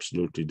bread. It's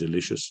absolutely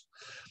delicious.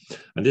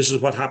 And this is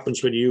what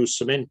happens when you use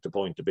cement to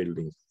point the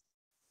building.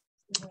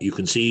 You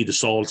can see the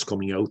salts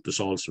coming out. The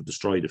salts have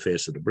destroyed the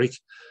face of the brick.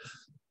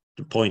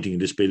 The pointing in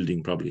this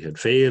building probably had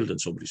failed,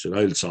 and somebody said,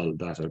 I'll solve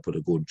that. I'll put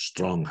a good,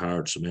 strong,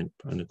 hard cement.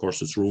 And of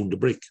course, it's ruined the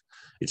brick.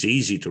 It's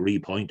easy to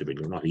repoint a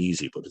building. Not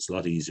easy, but it's a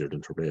lot easier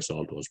than to replace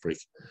all those brick.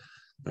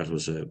 That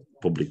was a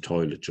public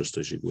toilet just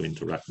as you go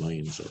into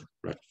Rathmines, or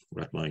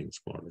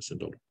Rathmines, more or less, in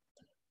Dublin.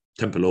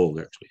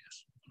 Templeogue, actually,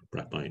 yes.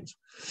 Rathmines.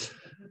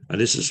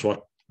 And this is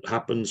what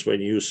happens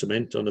when you use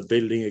cement on a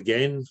building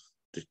again.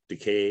 The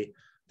decay.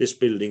 This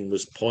building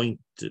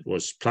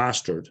was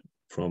plastered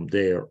from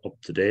there up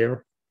to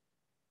there,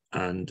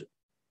 and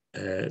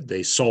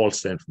they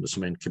salts then from the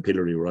cement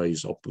capillary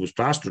rise up. It was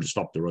plastered to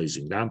stop the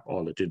rising damp.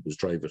 All it did was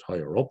drive it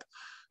higher up,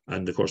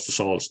 and of course the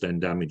salts then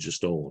damage the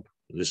stone.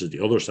 This is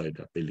the other side of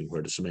that building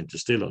where the cement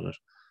is still on it,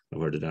 and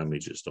where the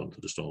damage is done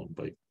to the stone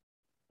by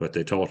what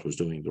they thought was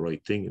doing the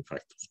right thing. In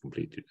fact, it's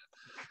completely.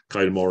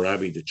 Kylemore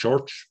Abbey, the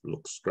church,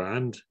 looks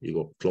grand. You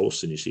go up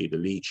close and you see the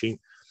leaching,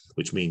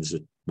 which means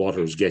that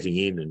water is getting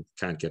in and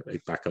can't get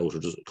right back out, or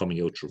just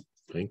coming out through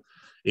thing.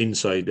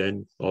 Inside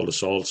then, all the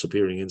salts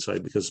appearing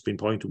inside because it's been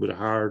pointed with a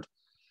hard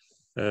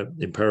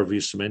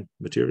impervious cement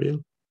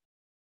material.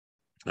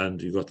 And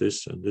you got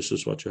this, and this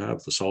is what you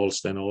have. The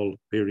salts then all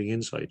appearing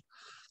inside.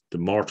 The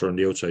mortar on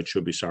the outside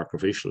should be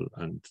sacrificial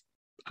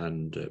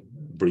and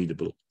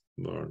breathable,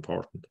 more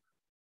important.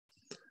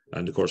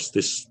 And of course,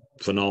 this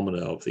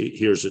phenomena of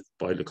here's it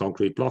by the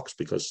concrete blocks,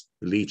 because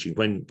the leaching,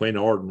 when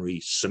ordinary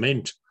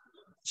cement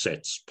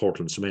sets,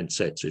 Portland cement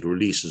sets, it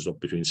releases up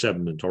between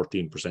 7 and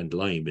 13%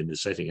 lime in the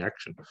setting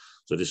action.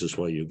 So this is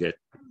why you get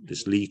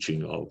this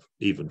leaching of,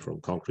 even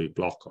from concrete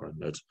block, or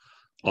that's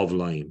of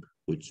lime,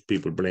 which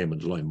people blame on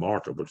the lime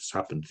mortar, but it's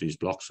happened to these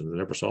blocks and they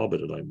never saw a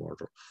bit of lime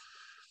mortar.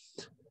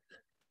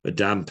 A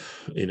damp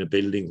in a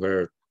building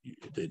where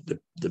the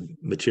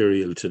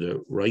material to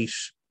the right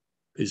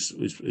is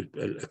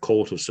a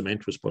coat of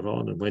cement was put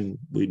on, and when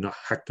we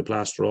hacked the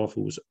plaster off,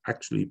 it was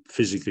actually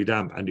physically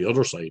damp, and the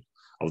other side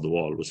of the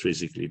wall was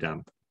physically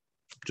damp,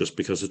 just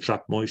because of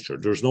trapped moisture.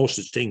 There's no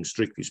such thing,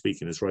 strictly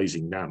speaking, as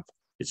rising damp.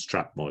 It's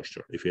trapped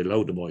moisture. If you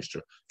allow the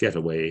moisture get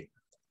away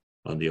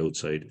on the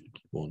outside,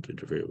 it won't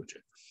interfere with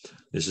you.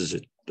 This is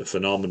the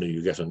phenomenon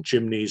you get on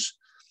chimneys,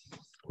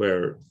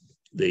 where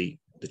the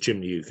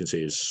chimney, you can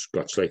see, has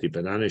got slightly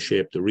banana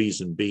shape. The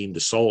reason being the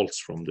salts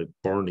from the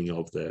burning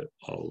of the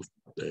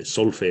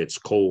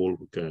sulfates, coal,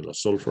 kind of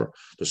sulfur.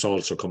 The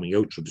salts are coming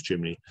out through the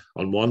chimney.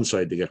 On one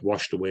side, they get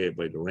washed away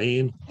by the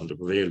rain, on the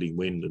prevailing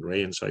wind and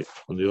rain side.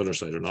 On the other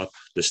side or not,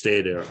 they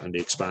stay there and they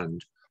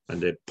expand, and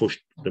they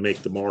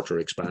make the mortar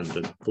expand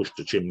and push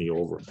the chimney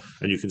over.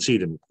 And you can see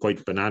them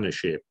quite banana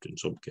shaped in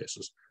some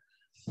cases.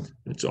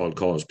 It's all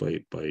caused by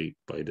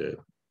the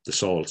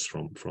salts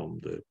from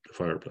the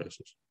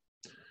fireplaces.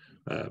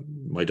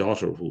 My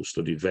daughter, who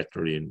studied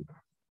veterinary in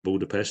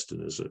Budapest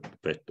and is a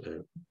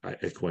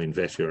equine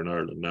vet here in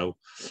Ireland now,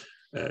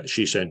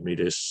 she sent me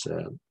this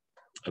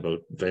about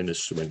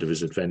Venice. She went to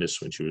visit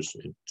Venice when she was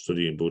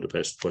studying in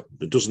Budapest, but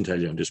it doesn't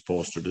tell you on this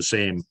poster the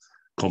same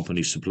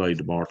company supplied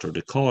the mortar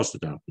that caused the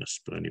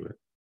dampness. But anyway,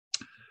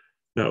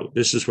 now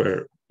this is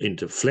where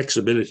into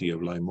flexibility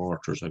of lime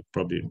mortars. I'm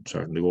probably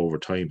starting to go over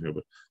time here,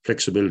 but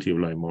flexibility of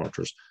lime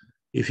mortars.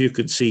 If you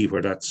could see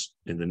where that's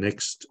in the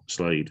next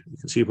slide, you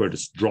can see where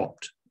it's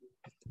dropped.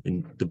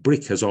 And the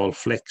brick has all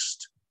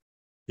flexed.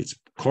 It's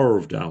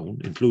curved down,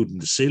 including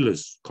the sill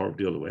is curved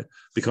the other way,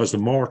 because the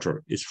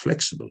mortar is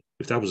flexible.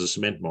 If that was a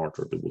cement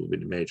mortar, there would have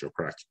been a major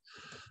crack.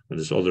 And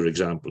there's other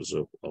examples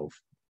of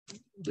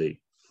the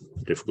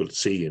difficult to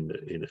see in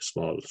a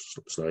small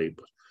slide,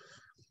 but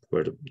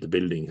where the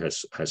building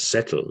has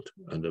settled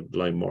and the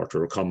lime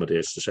mortar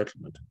accommodates the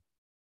settlement.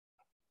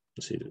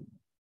 You see that.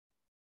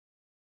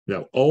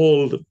 Now,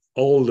 all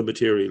the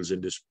materials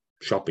in this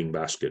shopping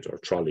basket or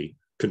trolley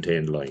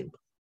contain lime.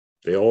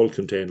 They all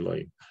contain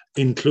lime,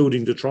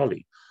 including the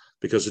trolley,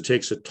 because it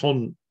takes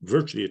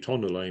virtually a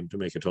ton of lime to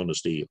make a ton of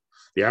steel.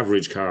 The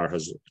average car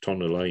has a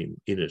ton of lime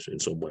in it in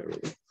some way or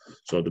other.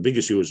 So the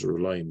biggest user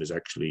of lime is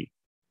actually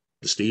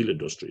the steel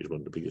industry, is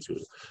one of the biggest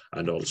users,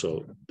 and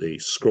also the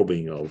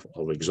scrubbing of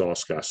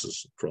exhaust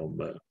gases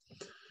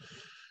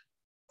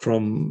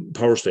from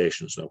power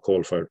stations, now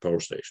coal-fired power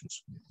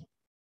stations,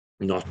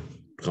 not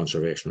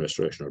conservation,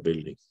 restoration, or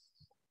building.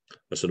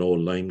 That's an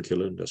old lime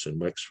kiln. That's in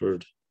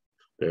Wexford.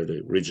 They're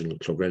the original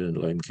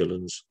Clogrennan lime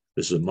kilns.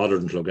 This is a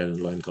modern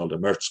Clogrennan lime called a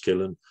Mertz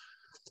kiln.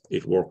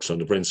 It works on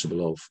the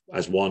principle of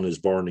as one is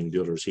burning,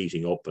 the other is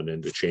heating up, and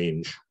then the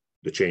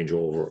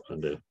changeover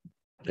and the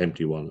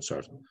empty one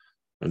starts.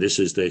 And this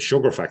is the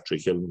sugar factory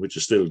kiln, which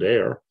is still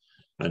there.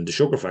 And the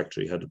sugar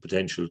factory had the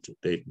potential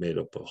they made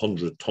up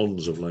 100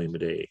 tons of lime a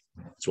day.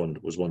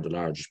 It was one of the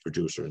largest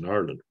producer in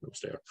Ireland when it was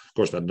there. Of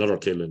course, they had another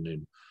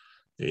kiln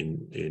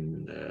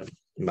in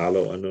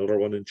Mallow, another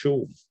one in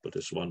Tuam, but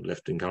this one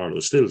left in Carlow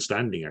is still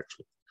standing,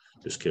 actually,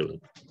 this kiln.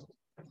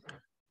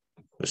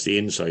 That's the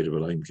inside of a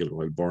lime kiln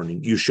while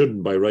burning. You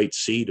shouldn't by right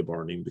see the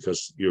burning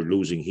because you're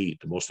losing heat.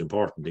 The most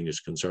important thing is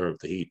conserve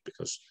the heat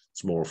because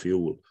it's more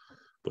fuel,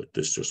 but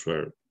this is just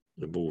where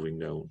they're moving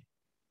down.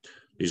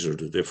 These are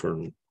the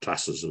different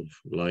classes of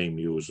lime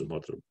used and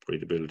what their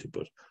breathability,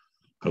 but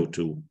how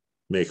to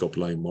make up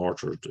lime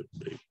mortar.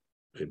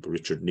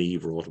 Richard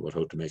Neve wrote about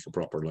how to make a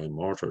proper lime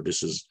mortar.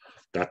 This is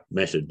that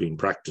method being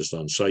practiced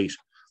on site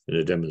in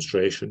a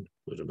demonstration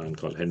with a man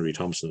called Henry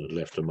Thompson on the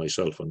left and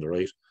myself on the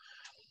right.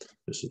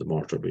 This is the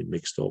mortar being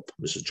mixed up.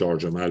 This is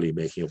George O'Malley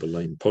making up a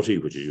lime putty,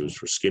 which is used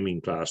for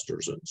skimming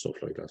plasters and stuff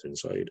like that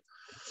inside.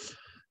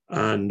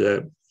 And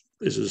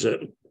this is a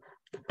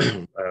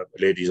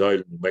Ladies'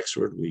 Island in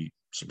Wexford. We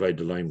supplied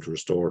the lime to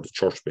restore the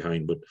church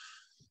behind, but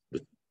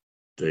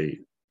the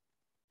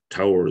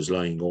tower is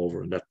lying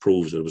over, and that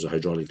proves that it was a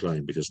hydraulic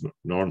lime because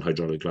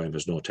non-hydraulic lime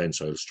has no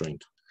tensile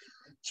strength.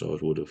 So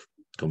it would have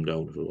come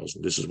down if it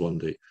wasn't. This is one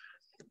of the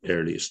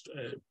earliest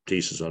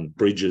pieces on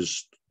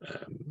bridges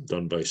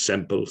done by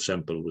Semple.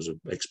 Semple was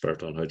an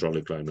expert on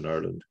hydraulic lime in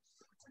Ireland,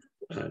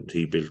 and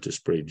he built this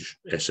bridge,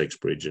 Essex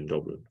Bridge in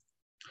Dublin,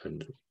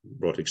 and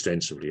wrote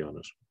extensively on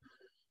it.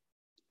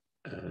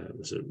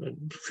 There's a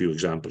few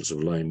examples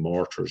of lime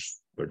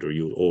mortars where they're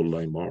used, old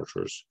lime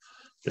mortars.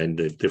 Then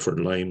the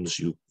different limes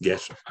you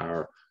get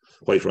are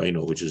white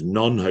rhino, which is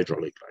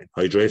non-hydraulic lime,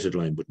 hydrated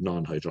lime, but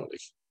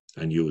non-hydraulic,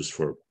 and used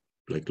for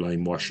like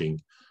lime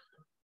washing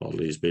all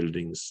these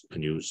buildings,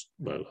 and used,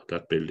 well,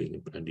 that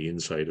building and the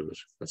inside of it.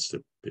 That's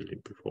the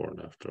building before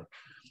and after.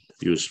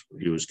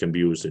 Can be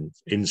used in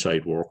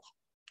inside work,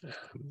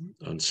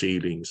 on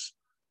ceilings.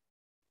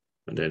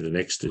 And then the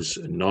next is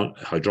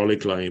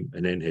non-hydraulic lime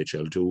and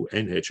NHL2.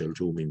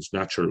 NHL2 means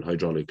natural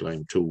hydraulic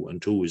lime 2,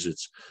 and 2 is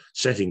its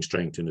setting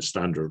strength in a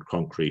standard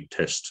concrete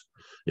test.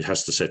 It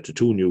has to set to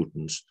 2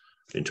 newtons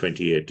in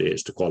 28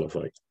 days to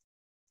qualify.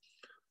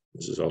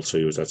 This is also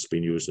used, that's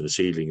been used in a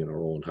ceiling in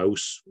our own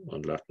house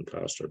on Latin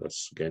plaster.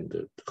 That's again,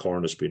 the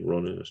cornice being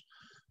run in it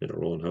in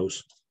our own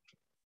house.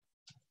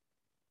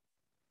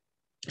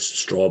 It's a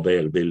straw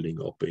bale building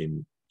up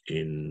in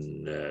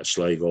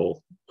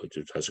Sligo, which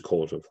has a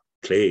coat of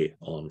clay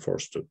on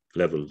first to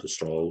level the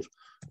straw out,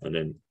 and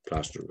then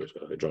plaster with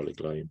hydraulic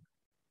lime.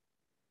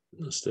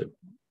 That's the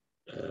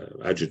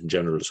Adjutant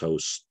General's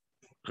house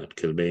at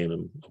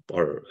Kilmainham,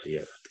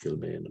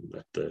 Kilmainham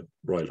at the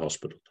Royal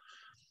Hospital,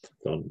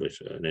 done with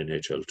an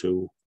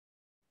NHL2.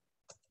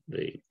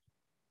 The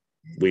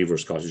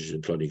Weaver's Cottage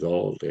in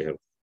Clonegall, they have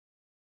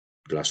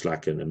glass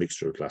lacquer, a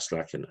mixture of glass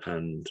lacquer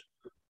and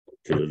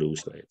Killaloo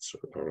slates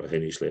or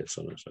Henny slates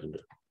on it, and the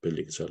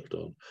building itself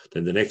done.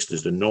 Then the next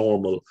is the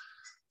normal.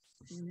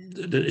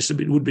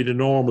 It would be the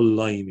normal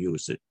lime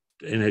used.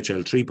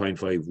 NHL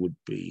 3.5 would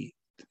be,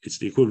 it's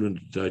the equivalent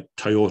of the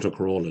Toyota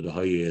Corolla, the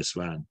high AS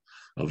van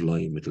of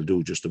lime. It'll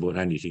do just about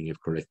anything if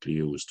correctly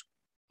used.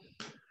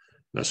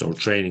 That's our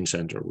training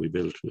centre we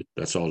built with.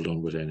 That's all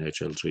done with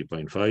NHL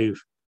 3.5.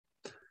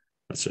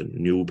 That's a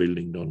new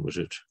building done with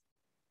it,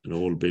 an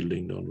old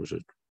building done with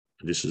it.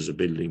 And this is a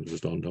building that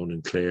was done down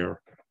in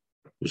Clare,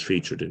 was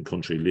featured in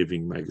Country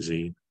Living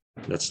magazine.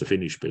 That's the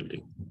finished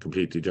building,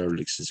 completely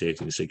derelict since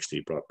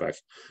 1860, brought back.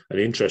 And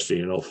interesting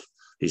enough,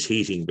 his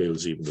heating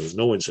bills, even though there's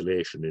no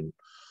insulation in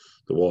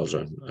the walls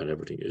and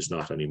everything, is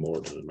not any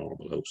more than a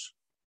normal house.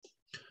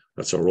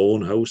 That's our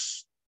own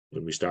house.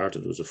 When we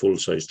started, it was a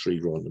full-size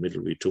 3-row in the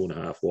middle with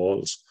 2.5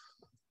 walls.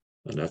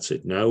 And that's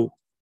it now.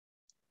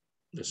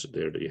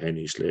 They're the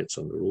Henny slates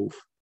on the roof.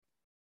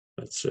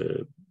 That's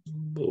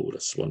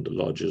that's one of the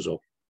lodges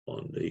up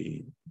on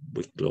the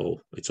Wicklow.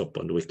 It's up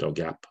on the Wicklow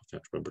Gap. I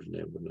can't remember the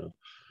name of it now.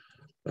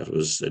 That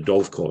was a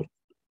dovecote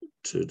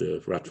to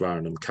the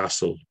Rathfarnham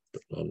Castle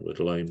done with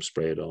lime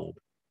sprayed on.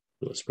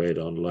 Sprayed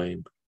on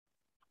lime.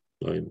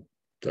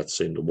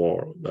 That's in the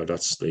war.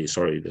 That's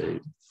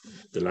the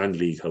Land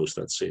League house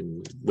that's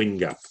in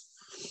Wingap.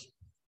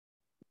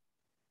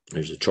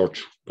 There's a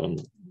church done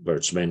where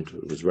it's meant.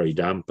 It was very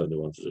damp and they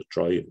wanted to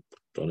try it.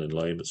 Done in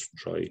lime, it's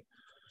dry.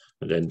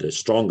 And then the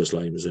strongest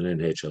lime is in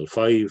NHL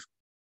 5.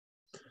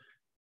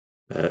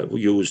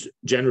 We used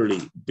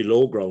generally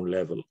below ground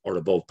level or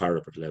above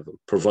parapet level,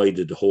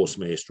 provided the host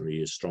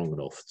masonry is strong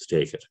enough to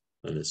take it.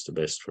 And it's the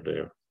best for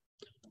there.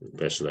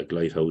 Best like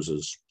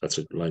lighthouses. That's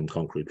a lime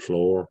concrete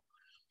floor.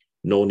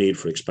 No need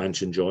for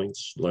expansion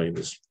joints. Lime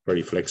is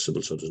very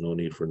flexible, so there's no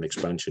need for an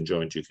expansion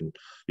joint. You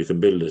can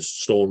build a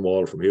stone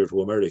wall from here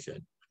to America,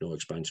 no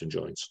expansion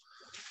joints.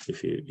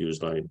 If you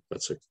use lime,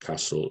 that's a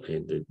castle.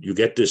 And you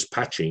get this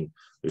patching,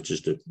 which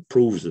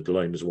proves that the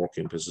lime is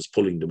working because it's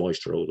pulling the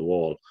moisture out of the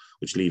wall,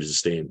 which leaves a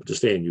stain. But the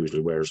stain usually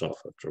wears off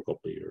after a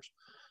couple of years.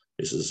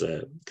 This is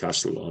a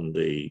castle on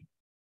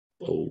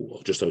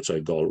just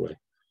outside Galway,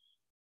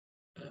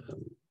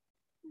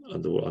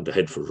 on the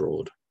Headford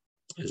Road.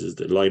 This is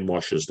the lime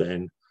washes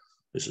then.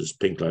 This is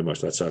pink lime wash.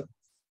 That's at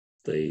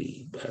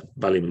the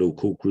Ballymaloo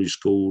Cookery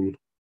School.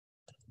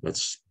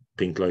 That's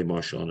pink lime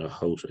wash on a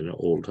house, in an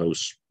old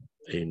house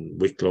in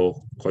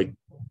Wicklow. Quite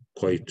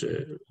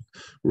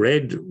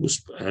red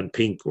and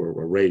pink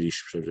were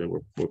reddish. So they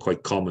were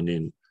quite common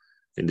in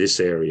this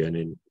area and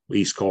in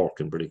East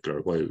Cork in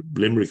particular. While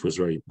Limerick was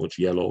very much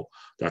yellow.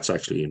 That's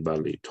actually in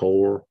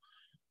Ballytor.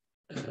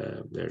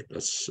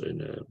 That's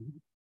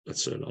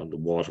on the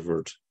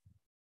Waterford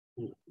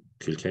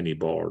Kilkenny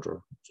border.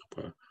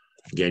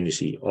 Again, you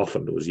see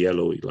often there was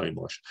yellowy lime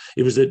wash.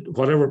 It was that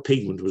whatever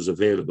pigment was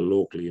available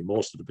locally in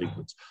most of the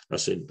pigments.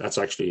 That's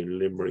actually in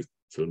Limerick,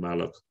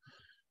 Kilmallock.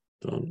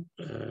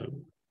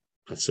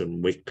 That's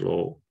in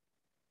Wicklow,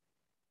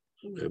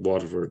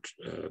 Waterford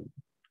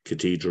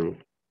Cathedral.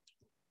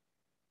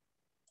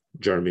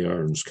 Jeremy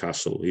Irons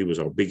Castle. He was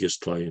our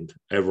biggest client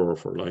ever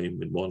for lime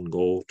in one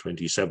go.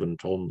 27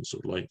 tons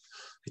of lime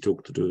he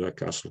took to do that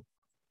castle.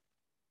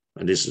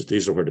 And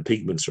these are where the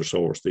pigments are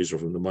sourced. These are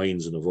from the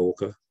mines in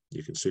Avoca.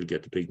 You can still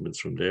get the pigments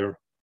from there.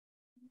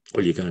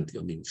 Well, you can't.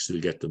 I mean, you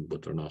still get them,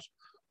 but they're not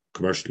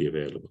commercially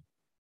available.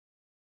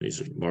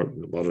 These are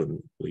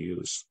modern. We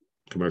use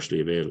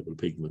commercially available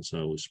pigments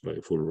now. We supply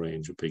a full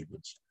range of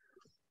pigments.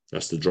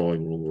 That's the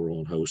drawing room of our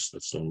own house.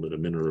 That's done with a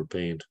mineral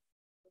paint,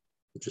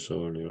 which you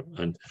saw earlier.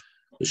 And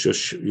let's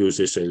just use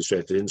this to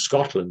illustrate that in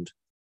Scotland,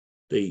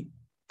 the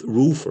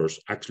roofers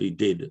actually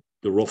did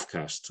the rough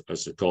cast,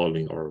 as they're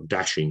calling, or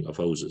dashing of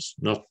houses,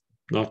 not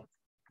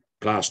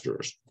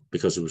plasterers,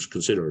 because it was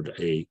considered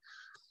a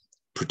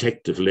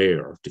protective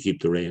layer to keep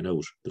the rain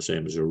out, the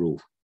same as a roof.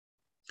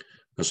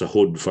 That's a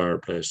hood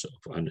fireplace,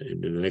 and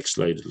in the next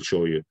slide it'll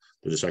show you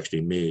that it's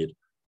actually made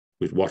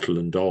with wattle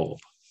and daub.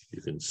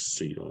 You can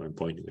see what I'm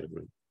pointing at.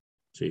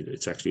 See,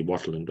 it's actually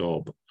wattle and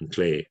daub and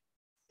clay,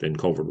 then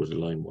covered with a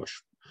lime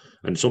wash.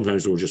 And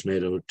sometimes they were just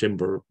made out of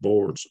timber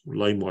boards,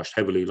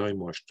 heavily lime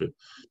washed to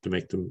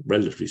make them,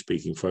 relatively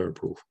speaking,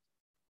 fireproof.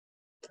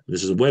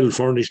 This is a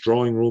well-furnished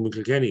drawing room in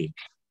Kilkenny.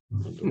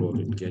 On the road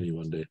in Kilkenny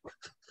one day.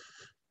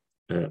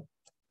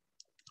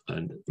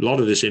 And a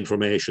lot of this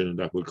information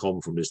that will come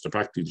from this, the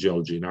Practical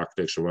Geology and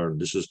Architecture of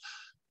Ireland. This is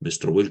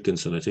Mr.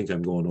 Wilkinson. I think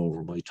I'm going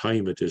over my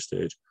time at this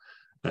stage.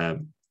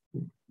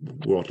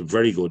 Wrote a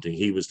very good thing.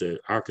 He was the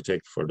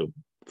architect for the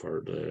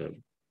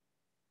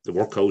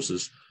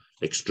workhouses.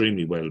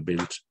 Extremely well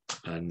built,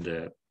 and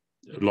a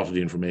lot of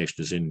the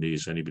information is in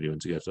these. Anybody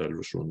wants to get that, I'll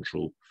just run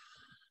through.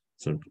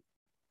 So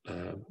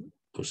I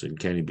was in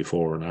Kenny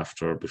before and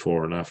after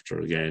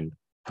again,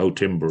 how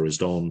timber is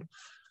done,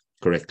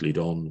 correctly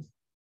done,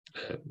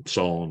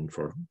 sawn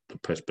for the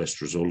best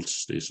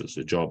results. This is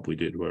a job we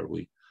did where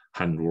we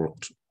hand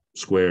worked,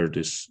 squared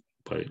this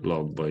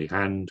log by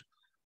hand,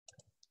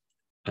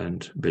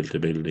 and built a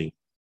building.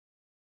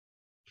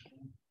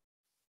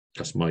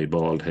 That's my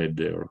bald head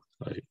there.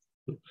 I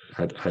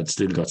had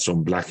still got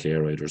some black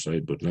hair either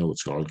side, but now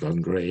it's all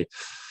gone grey. A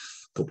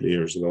couple of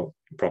years ago,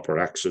 proper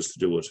access to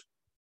do it,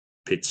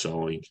 pit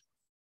sawing.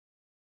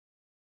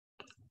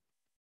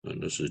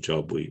 And this is a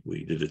job we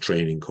did a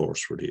training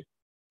course for the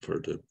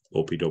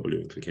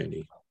OPW in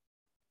Kilkenny.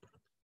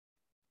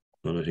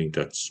 And I think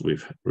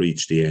we've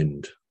reached the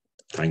end.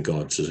 Thank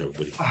God, says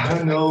everybody.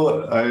 I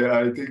know.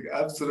 I think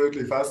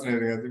absolutely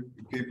fascinating. I think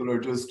people are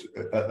just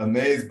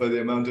amazed by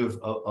the amount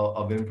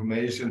of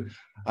information.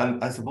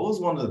 And I suppose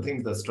one of the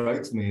things that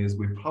strikes me is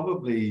we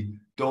probably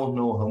don't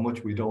know how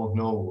much we don't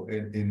know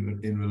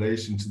in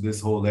relation to this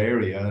whole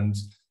area. And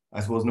I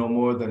suppose no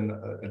more than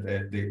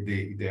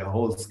the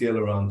whole skill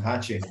around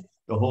hatching,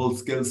 the whole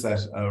skill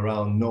set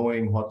around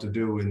knowing what to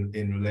do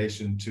in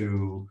relation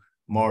to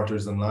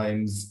mortars and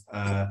limes.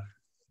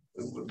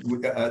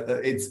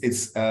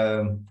 It's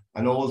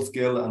an old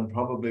skill and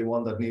probably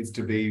one that needs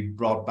to be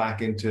brought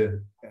back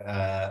into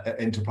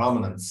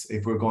prominence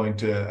if we're going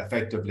to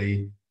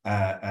effectively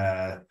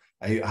I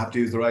have to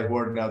use the right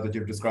word now that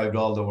you've described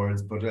all the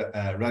words, but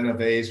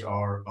renovate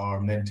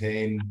or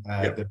maintain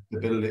the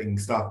building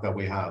stock that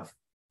we have.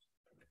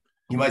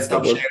 You might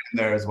stop sharing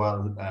there as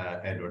well,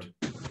 Edward.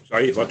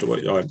 Sorry, what do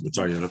I? Oh, I'm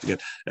sorry, not again.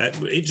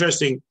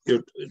 Interesting.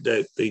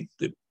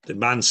 The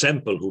man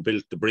Semple who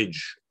built the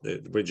bridge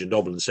in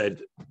Dublin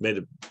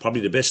made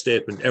probably the best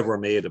statement ever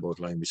made about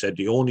lime. He said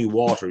the only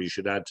water you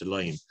should add to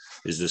lime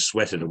is the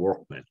sweat of the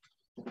workmen.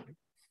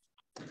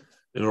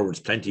 In other words,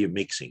 plenty of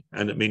mixing.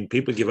 And I mean,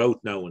 people give out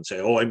now and say,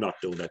 "Oh, I'm not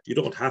doing that." You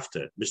don't have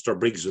to. Mr.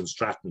 Briggs and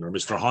Stratton or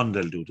Mr.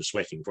 Hondel do the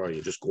sweating for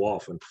you. Just go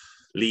off and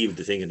leave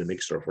the thing in the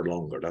mixer for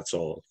longer. That's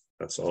all.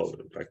 That's all.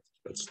 Like,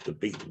 that's the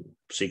big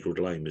secret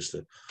lime, is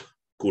the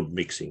good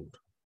mixing.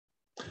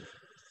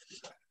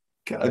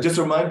 Just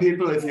remind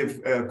people, if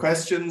you have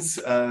questions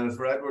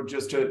for Edward,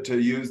 just to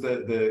use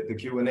the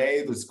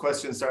Q&A. There's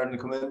questions starting to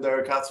come in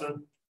there,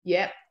 Catherine.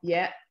 Yeah.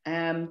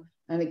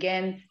 And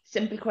again,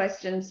 simple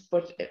questions,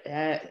 but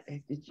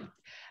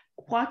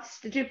what's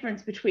the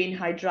difference between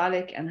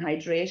hydraulic and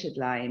hydrated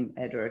lime,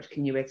 Edward?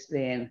 Can you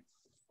explain?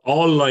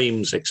 All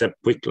limes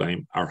except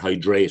quicklime are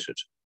hydrated.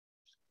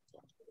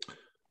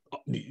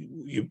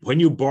 When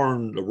you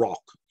burn the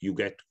rock, you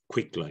get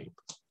quicklime,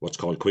 what's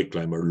called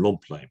quicklime or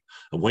lump lime.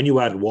 And when you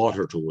add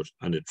water to it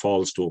and it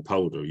falls to a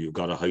powder, you've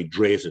got a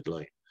hydrated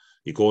lime.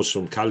 It goes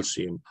from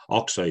calcium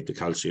oxide to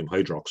calcium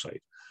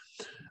hydroxide.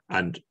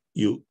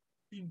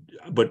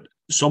 But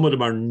some of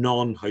them are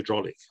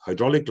non-hydraulic.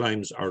 Hydraulic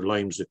limes are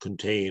limes that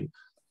contain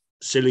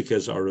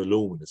silicas or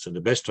aluminates, and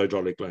the best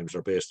hydraulic limes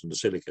are based on the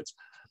silicates.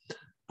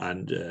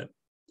 And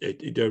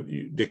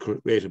they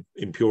create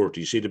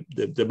impurities. See,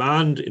 the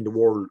demand in the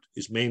world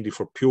is mainly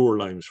for pure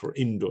limes for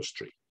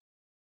industry,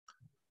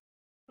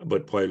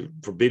 but while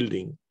for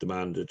building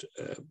demanded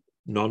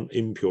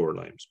non-impure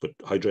limes, but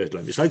hydrated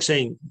lime. It's like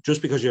saying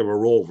just because you have a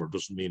Rover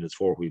doesn't mean it's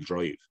four-wheel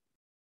drive.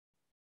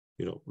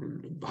 You know,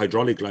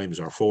 hydraulic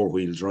limes are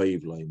four-wheel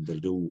drive lime. They'll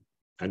do,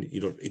 and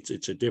you know,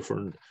 it's a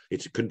different.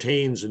 It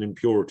contains an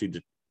impurity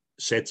that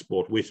sets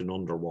both with and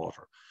under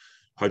water.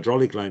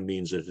 Hydraulic lime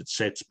means that it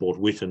sets both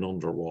with and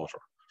under water.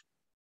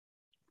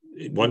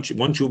 Once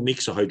you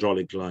mix a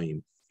hydraulic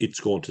lime, it's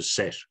going to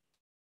set.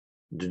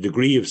 The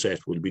degree of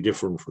set will be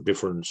different for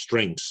different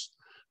strengths.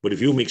 But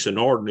if you mix an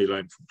ordinary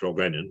lime from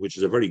Clogrennan, which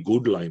is a very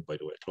good lime, by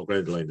the way,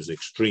 Clogrennan lime is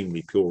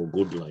extremely pure,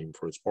 good lime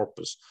for its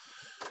purpose,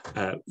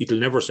 it'll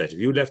never set. If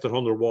you left it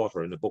under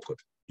water in a bucket,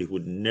 it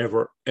would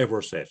never,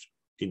 ever set.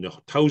 In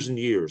 1,000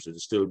 years, it'll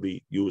still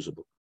be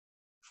usable,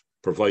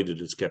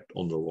 provided it's kept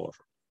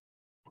underwater,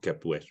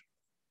 kept wet.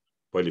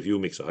 While if you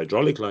mix a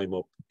hydraulic lime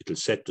up, it'll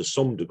set to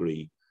some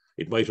degree.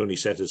 It might only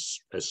set as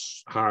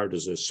hard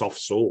as a soft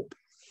soap,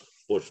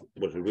 but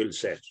it will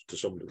set to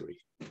some degree,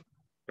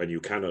 and you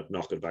cannot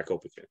knock it back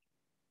up again.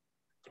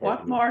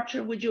 What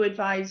mortar would you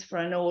advise for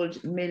an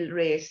old mill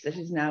race that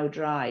is now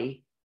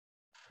dry?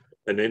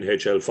 An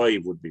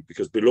NHL5 would be,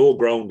 because below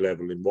ground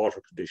level in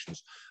water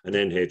conditions, an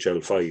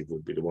NHL5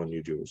 would be the one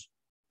you'd use.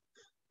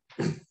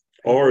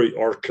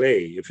 Or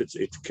clay, if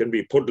it can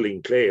be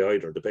puddling clay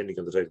either, depending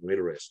on the type of mill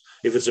race.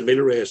 If it's a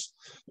mill race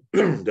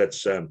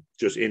that's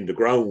just in the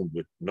ground,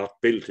 with not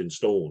built in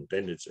stone,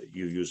 then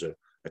you use a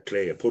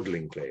clay, a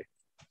puddling clay.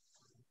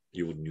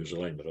 You wouldn't use a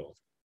lime at all.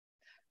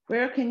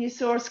 Where can you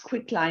source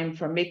quicklime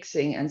for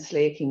mixing and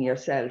slaking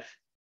yourself?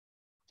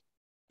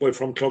 Well,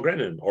 from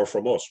Clogrennan or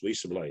from us, we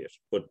supply it.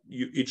 But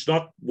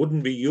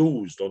wouldn't be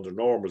used under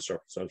normal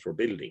circumstances for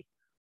building.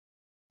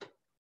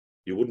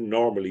 You wouldn't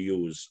normally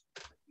use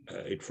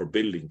it for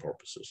building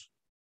purposes.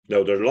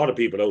 Now, there are a lot of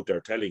people out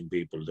there telling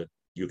people that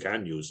you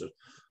can use it.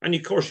 And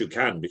of course you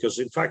can, because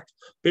in fact,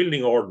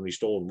 building ordinary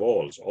stone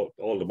walls,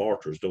 all the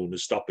mortar's doing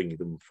is stopping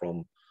them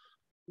from,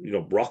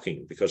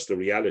 rocking, because the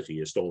reality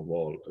is stone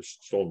wall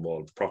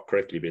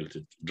correctly built,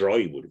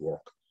 dry would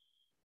work.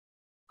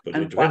 But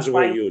it depends on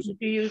where you use it. Why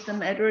wouldn't you use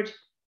them, Edward?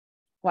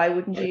 Why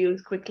wouldn't you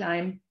use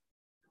quicklime?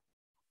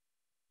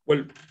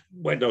 Well,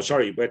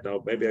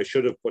 maybe I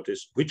should have put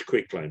this, which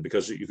quicklime,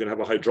 because you can have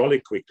a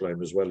hydraulic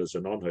quicklime as well as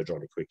a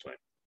non-hydraulic quicklime.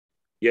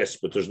 Yes,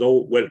 but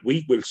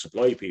we will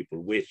supply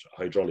people with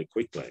hydraulic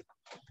quicklime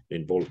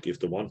in bulk if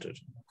they want it.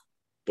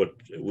 But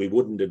we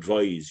wouldn't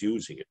advise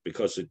using it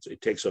because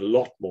it takes a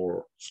lot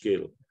more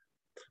skill.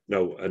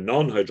 Now, a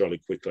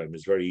non-hydraulic quicklime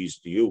is very easy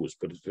to use,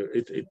 but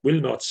it will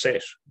not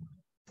set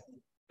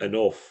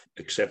enough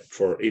except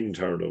for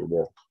internal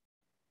work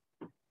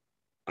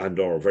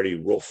and/or very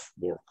rough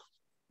work.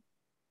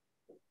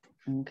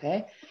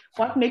 Okay.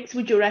 What mix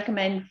would you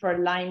recommend for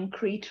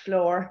limecrete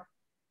floor?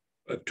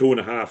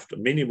 2.5,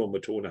 minimum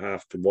of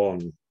 2.5 to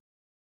 1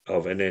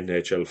 of an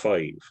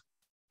NHL5.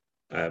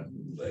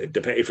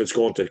 If it's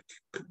going to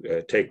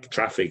take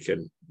traffic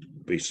and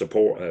be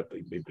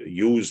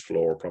used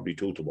floor, probably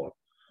 2 to 1.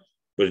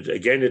 But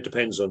again, it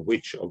depends on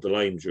which of the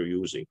limes you're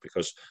using,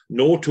 because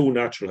no two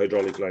natural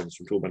hydraulic limes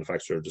from two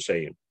manufacturers are the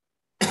same.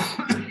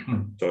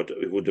 So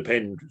it would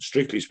depend,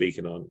 strictly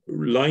speaking, on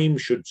lime.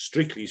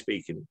 Strictly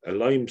speaking, a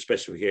lime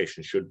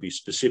specification should be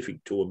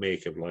specific to a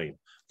make of lime,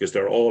 because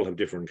they all have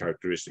different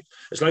characteristics.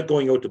 It's like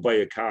going out to buy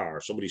a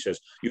car. Somebody says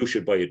you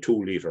should buy a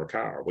 2-litre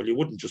car. Well, you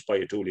wouldn't just buy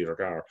a 2-litre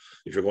car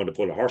if you're going to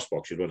pull a horse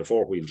box. You'd want a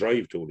 4-wheel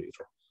drive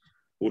 2-litre.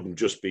 Wouldn't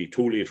just be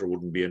 2-litre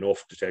wouldn't be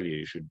enough to tell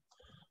you should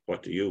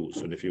what to use.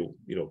 And if you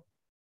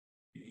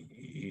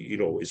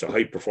know, it's a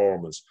high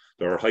performance.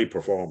 There are high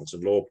performance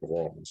and low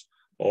performance,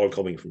 all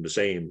coming from the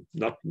same,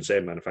 not from the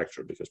same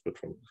manufacturer, but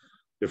from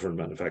different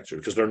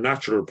manufacturers, because they're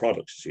natural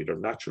products. You see, they're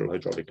natural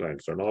hydraulic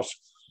limes.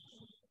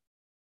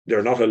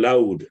 They're not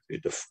allowed.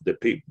 The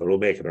people who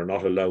make it are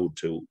not allowed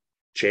to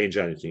change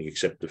anything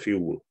except the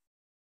fuel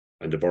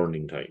and the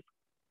burning time.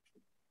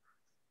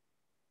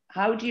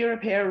 How do you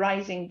repair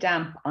rising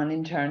damp on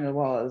internal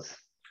walls?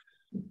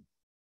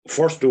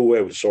 First, do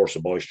away with the source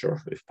of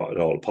moisture, if at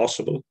all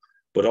possible.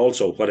 But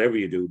also, whatever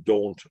you do,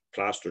 don't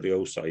plaster the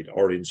outside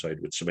or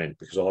inside with cement,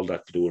 because all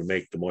that to do will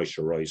make the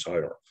moisture rise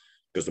higher,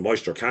 because the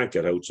moisture can't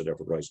get out, so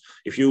therefore rise.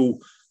 If you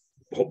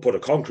put a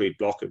concrete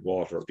block in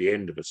water at the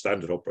end of it,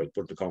 stand it upright,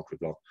 put the concrete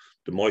block,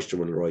 the moisture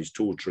will rise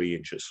 2 or 3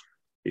 inches.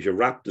 If you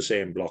wrap the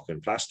same block in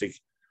plastic,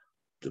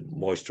 the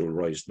moisture will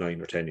rise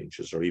 9 or 10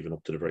 inches, or even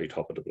up to the very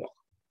top of the block,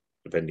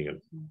 depending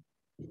on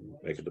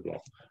making the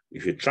block.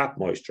 If you trap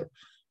moisture,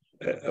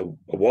 a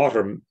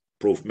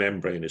waterproof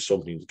membrane is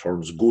something that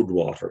turns good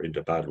water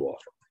into bad water.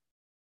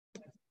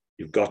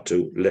 You've got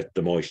to let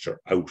the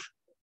moisture out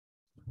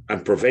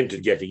and prevent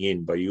it getting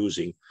in by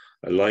using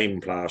a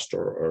lime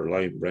plaster or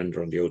lime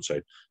render on the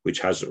outside, which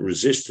has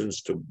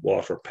resistance to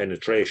water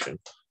penetration,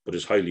 but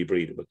is highly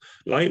breathable.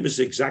 Lime is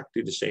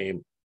exactly the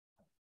same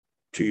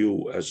to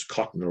you as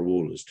cotton or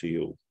wool is to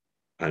you,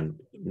 and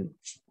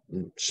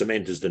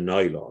cement is the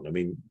nylon. I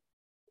mean,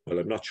 well,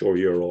 I'm not sure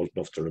you're old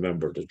enough to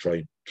remember the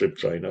drip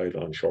dry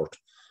nylon shirt.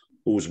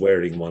 Who's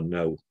wearing one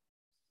now?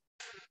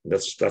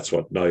 That's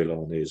what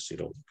nylon is,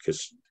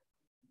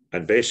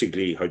 and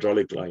basically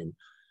hydraulic lime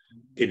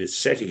in its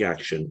setting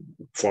action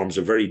forms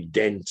a very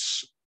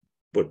dense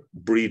but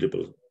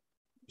breathable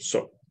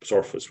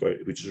surface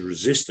which is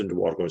resistant to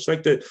water going. It's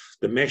like the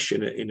mesh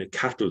in a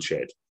cattle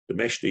shed, the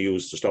mesh they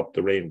use to stop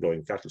the rain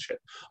blowing cattle shed.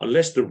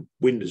 Unless the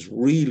wind is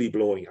really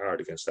blowing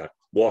hard against that,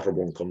 water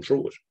won't come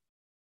through it.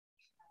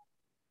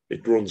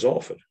 It runs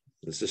off it.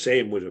 It's the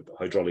same with a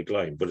hydraulic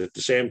lime, but at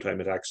the same time,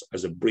 it acts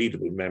as a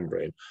breathable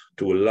membrane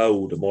to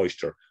allow the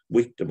moisture,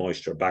 wick the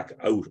moisture back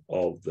out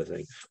of the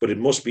thing. But it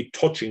must be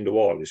touching the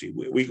wall. You see,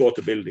 we go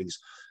to buildings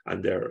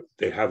and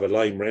they have a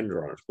lime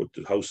render on it, but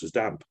the house is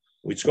damp.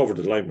 We discovered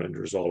the lime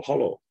render is all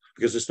hollow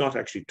because it's not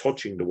actually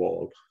touching the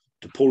wall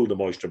to pull the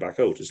moisture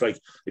back out. It's like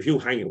if you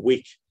hang a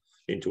wick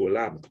into a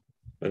lamp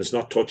and it's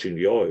not touching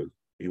the oil,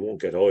 you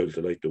won't get oil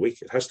to light the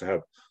wick. It has to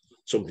have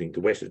something to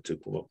wet it to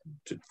come up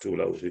to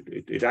allow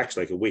it. It acts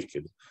like a wick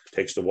and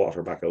takes the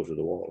water back out of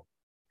the wall.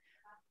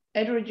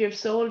 Edward, you've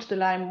sold the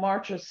lime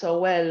mortar so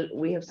well.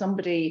 We have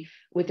somebody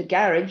with a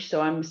garage,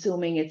 so I'm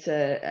assuming it's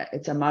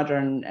a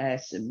modern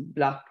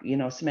block,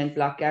 cement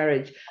block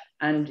garage,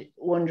 and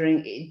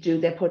wondering, do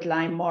they put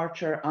lime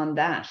mortar on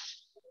that,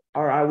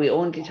 or are we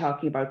only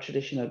talking about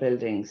traditional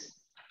buildings?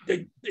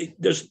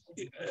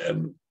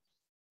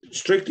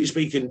 Strictly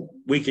speaking,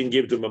 we can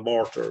give them a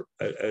mortar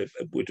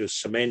with a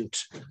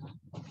cement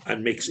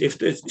and mix.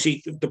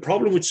 The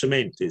problem with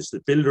cement is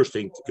that builders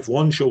think if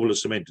 1 shovel of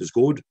cement is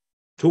good,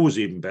 2 is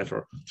even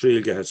better. 3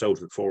 will get us out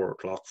at 4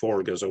 o'clock, 4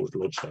 will get us out at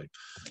lunchtime.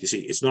 You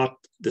see, it's not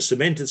the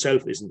cement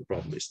itself isn't the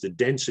problem. It's the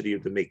density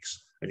of the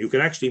mix, and you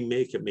can actually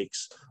make a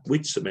mix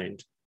with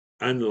cement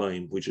and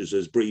lime, which is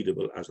as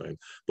breathable as lime,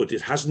 but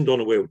it hasn't done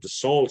away with the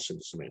salts in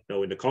the cement.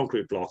 Now, in the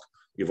concrete block,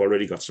 you've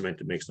already got cement,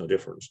 it makes no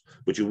difference.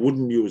 But you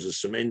wouldn't use a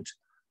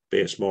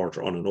cement-based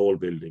mortar on an old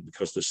building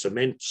because the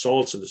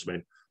salts in the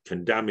cement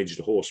can damage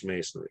the host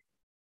masonry.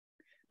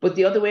 But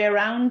the other way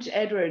around,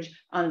 Edward,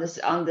 on the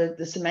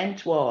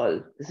cement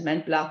wall, the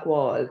cement block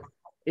wall,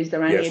 is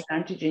there any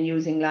advantage in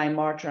using lime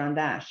mortar on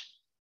that?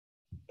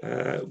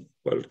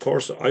 Well, of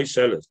course, I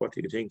sell it. What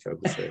do you think I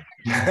would say?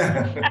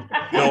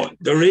 No,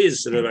 there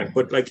is,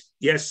 but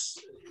yes,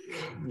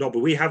 no, but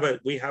we have a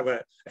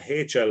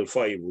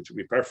HL5, which would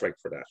be perfect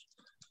for that.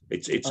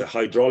 It's a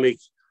hydraulic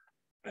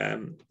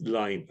lime,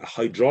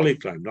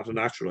 not a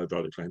natural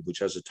hydraulic lime, which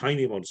has a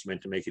tiny amount of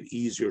cement to make it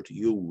easier to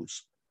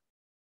use.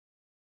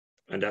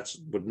 And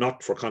but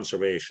not for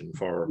conservation,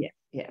 for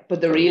but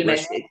the real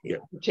message,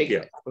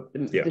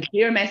 the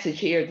clear message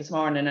here this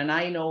morning, and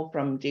I know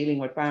from dealing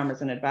with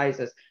farmers and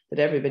advisors that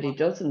everybody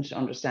doesn't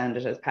understand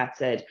it, as Pat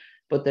said,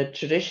 but the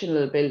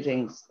traditional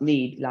buildings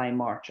need lime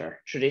mortar,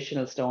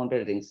 traditional stone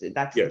buildings.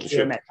 That's the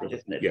clear message,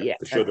 isn't it? Yeah,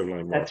 they should have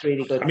lime mortar. That's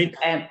really good. I mean,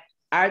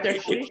 are there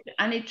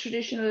any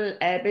traditional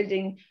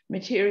building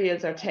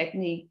materials or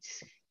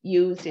techniques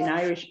used in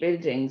Irish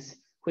buildings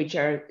which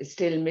are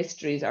still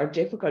mysteries or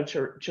difficult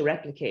to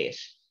replicate?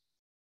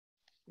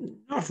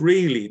 Not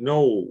really,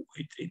 no.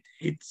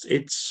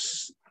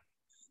 It's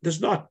there's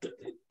not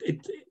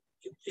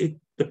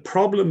the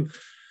problem.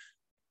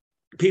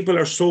 People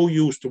are so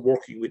used to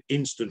working with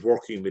instant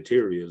working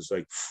materials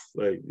like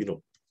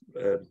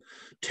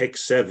Tech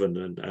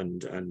 7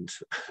 and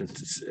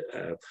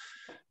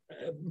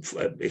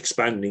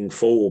expanding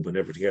foam and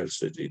everything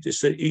else.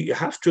 You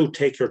have to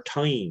take your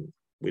time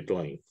with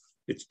lime.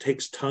 It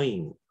takes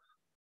time.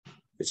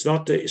 It's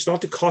not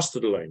the cost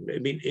of the lime. I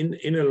mean,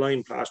 in a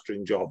lime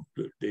plastering job,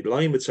 the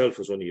lime itself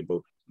is only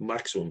about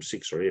maximum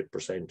 6 or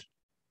 8%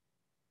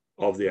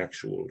 of the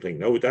actual thing.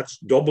 Now that's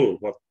double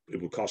what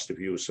it would cost if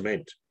you use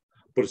cement.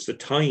 But it's the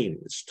time.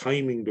 It's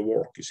timing the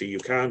work. You see, you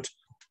can't.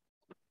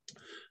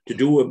 To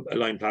do a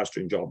lime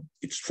plastering job,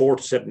 it's 4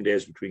 to 7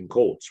 days between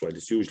coats, while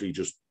it's usually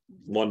just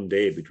 1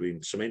 day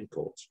between cement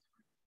coats.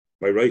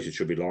 By right, it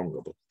should be longer,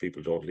 but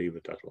people don't leave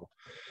it that long.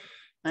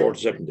 4 to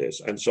 7 days.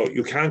 And so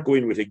you can't go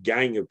in with a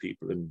gang of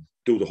people and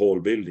do the whole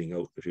building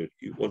out. If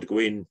you want to go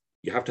in,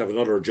 you have to have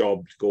another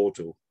job to go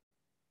to.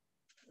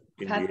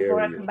 Pat, before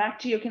I come back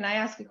to you, can I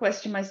ask a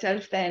question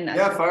myself then?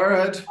 Yeah, fire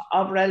ahead.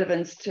 Of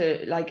relevance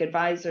to like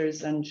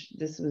advisors, and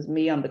this was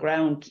me on the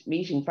ground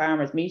meeting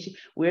farmers,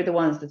 we're the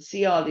ones that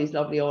see all these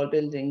lovely old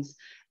buildings,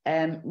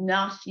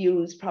 not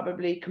used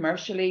probably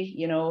commercially,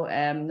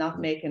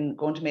 not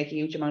going to make a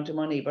huge amount of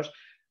money, but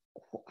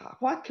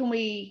what can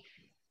we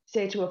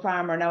say to a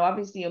farmer? Now,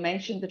 obviously you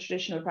mentioned the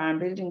traditional farm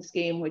building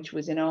scheme, which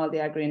was in all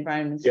the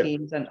agri-environment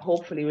schemes and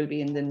hopefully will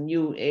be in the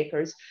new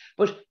acres,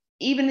 but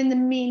even in the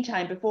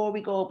meantime, before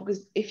we go,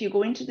 because if you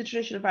go into the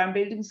traditional farm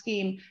building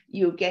scheme,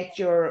 you get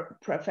your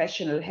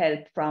professional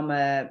help from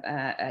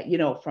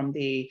from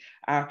the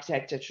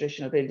architect, a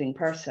traditional building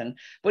person.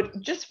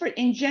 But just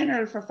in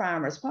general for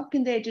farmers, what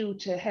can they do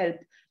to help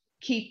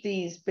keep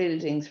these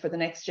buildings for the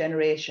next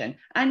generation?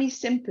 Any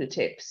simple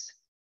tips?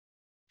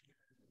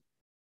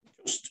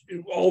 Just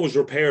always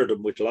repair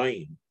them with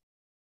lime.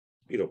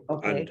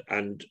 Okay.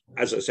 And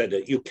as I said,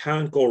 you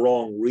can't go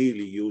wrong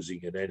really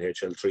using an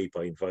NHL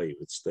 3.5.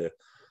 It's the,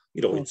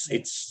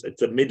 it's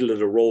the middle of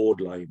the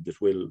road lime that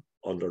will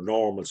under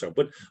normal stuff.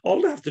 But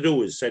all they have to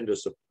do is send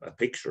us a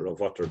picture of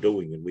what they're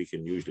doing, and we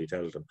can usually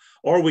tell them.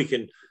 Or we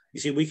can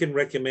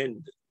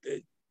recommend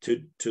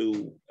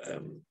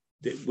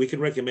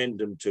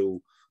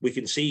we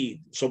can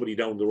see somebody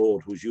down the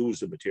road who's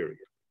used the material.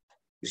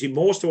 You see,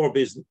 most of our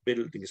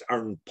buildings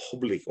aren't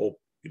public.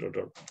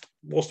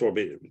 Most of our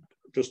buildings,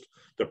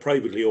 they're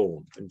privately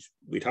owned, and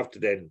we'd have to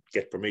then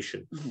get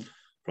permission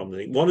from the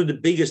thing. One of the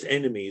biggest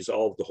enemies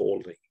of the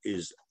whole thing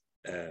is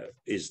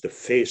the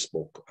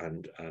Facebook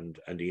and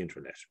the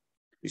internet.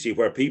 You see,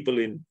 where people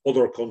in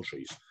other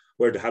countries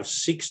where they have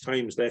 6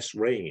 times less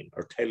rain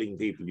are telling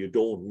people you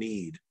don't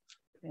need,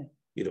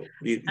 you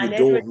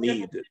don't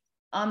need it.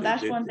 On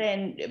that one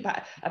then,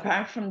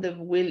 apart from the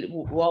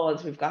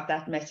walls, we've got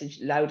that message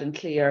loud and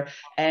clear.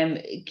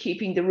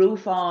 Keeping the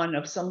roof on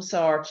of some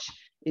sort,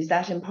 is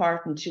that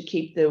important to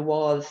keep the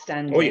walls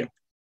standing? Oh,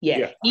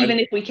 yeah. Even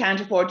if we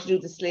can't afford to do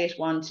the slate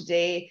one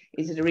today,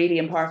 is it really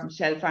important to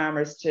tell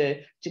farmers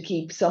to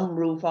keep some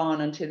roof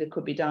on until it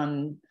could be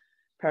done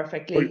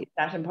perfectly? Is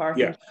that important?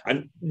 Yeah,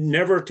 and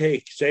never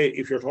say,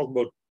 if you're talking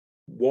about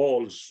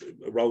walls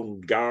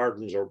around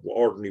gardens or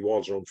ordinary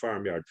walls around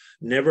farmyard,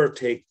 never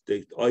take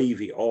the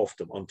ivy off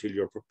them until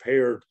you're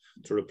prepared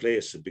to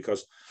replace it,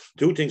 because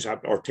 2 things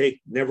happen. Or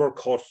never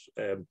cut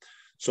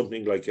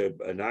something like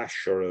an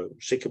ash or a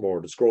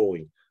sycamore that's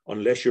growing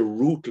unless you're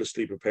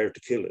rootlessly prepared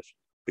to kill it,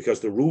 because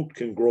the root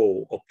can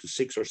grow up to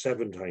 6 or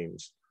 7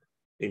 times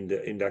in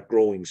that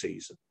growing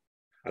season.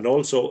 And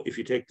also, if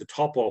you take the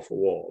top off a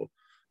wall,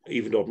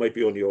 even though it might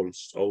be only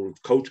old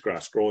couch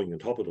grass growing on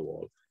top of the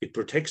wall, it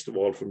protects the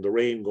wall from the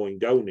rain going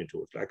down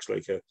into it. It acts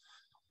like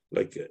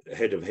a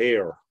head of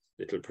hair.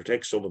 It'll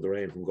protect some of the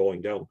rain from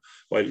going down.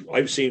 While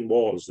I've seen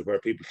walls where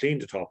people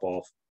cleaned the top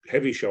off,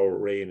 heavy shower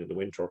of rain in the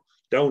winter,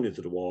 down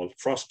into the wall,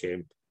 frost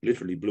came,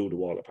 literally blew the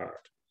wall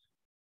apart.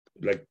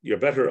 Like, you're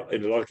better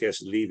in a lot of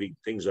cases leaving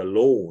things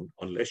alone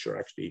unless you're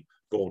actually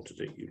going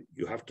to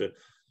you have to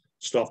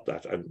stop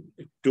that, and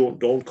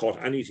don't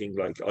cut anything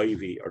like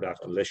ivy or that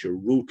unless you're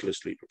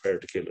ruthlessly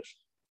prepared to kill it.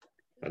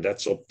 And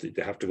that's up to,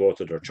 they have to go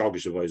to their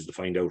choice advisor to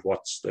find out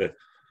what's the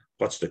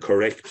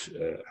correct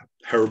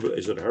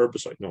is it a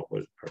herbicide? No,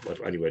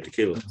 anyway, to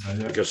kill.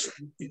 Because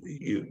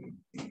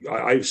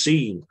I've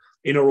seen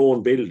in our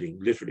own building,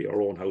 literally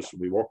our own house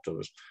when we worked on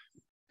it,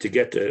 to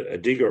get a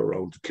digger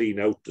around to clean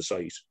out the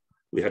site,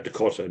 we had to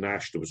cut an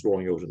ash that was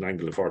growing out at an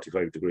angle of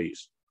 45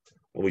 degrees,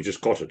 and we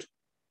just cut it.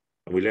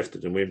 And we left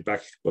it and went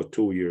back about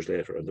 2 years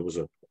later, and there was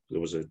a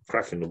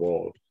crack in the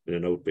wall in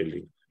an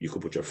outbuilding. You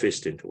could put your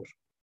fist into it,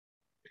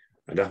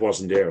 and that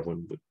wasn't there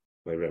when.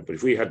 But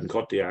if we hadn't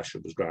cut the ash,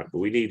 it was grand. But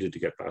we needed to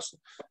get past it.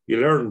 You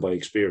learn by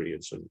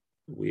experience, and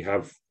we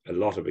have a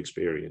lot of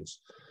experience,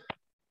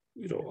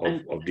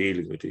 of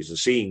dealing with these and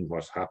seeing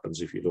what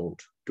happens if you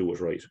don't do it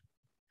right.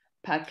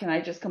 Pat, can I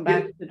just come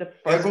back to the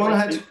first go on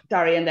question? ahead.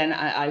 Sorry, and then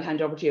I'll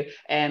hand over to you.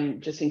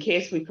 Just in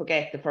case we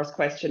forget, the first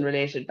question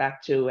related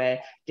back to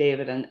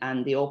David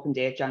and the open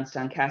day at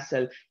Johnstown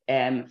Castle.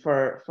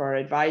 For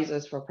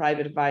advisors, for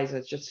private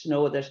advisors, just to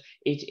know that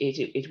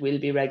it will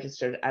be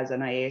registered as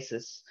an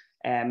IASIS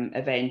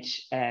event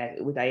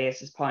with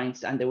IASIS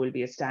points, and there will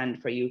be a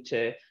stand for you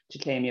to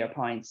claim your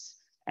points.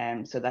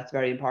 So that's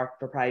very important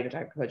for private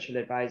agricultural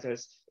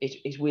advisors.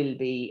 It will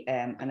be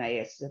an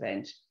IASIS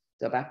event.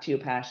 So back to you,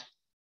 Pat.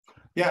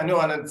 Yeah, no,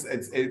 and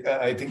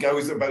I think I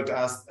was about to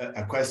ask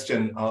a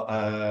question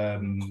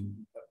that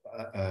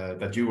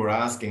you were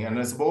asking, and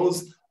I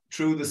suppose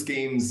through the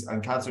schemes,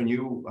 and Catherine,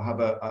 you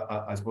have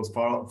I suppose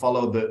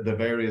followed the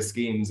various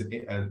schemes and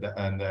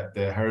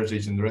the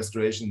heritage and the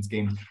restoration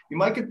schemes. You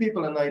might give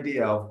people an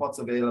idea of what's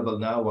available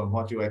now and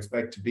what you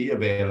expect to be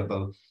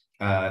available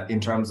in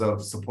terms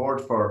of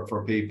support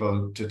for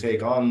people to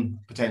take on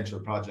potential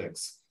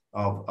projects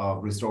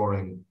of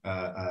restoring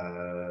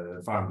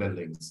farm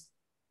buildings.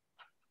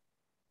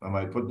 Am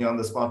I putting you on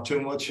the spot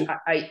too much?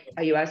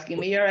 Are you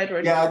asking me or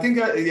Edward? Yeah, I think,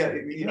 I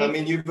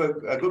mean, you've a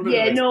good bit of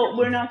experience. No,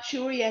 we're not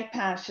sure yet,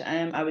 Pat.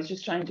 I was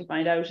just trying to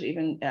find out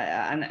even,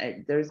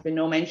 and there's been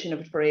no mention of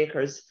it for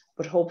acres,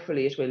 but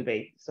hopefully it will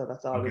be. So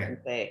that's all we can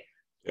say.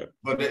 Yeah.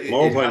 But from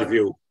our point of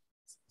view,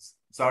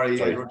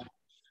 sorry, Edward.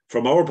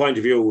 From our point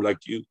of view, like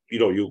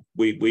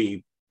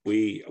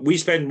we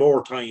spend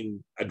more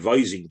time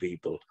advising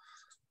people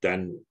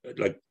than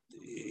like.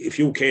 If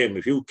you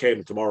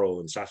came tomorrow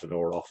and sat in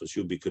our office,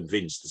 you'd be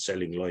convinced that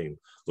selling lime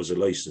was a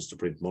license to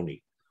print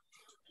money.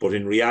 But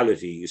in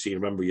reality, you see,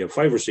 remember, you have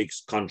 5 or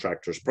 6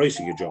 contractors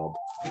pricing a job.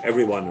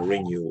 Everyone will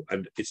ring you,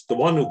 and it's the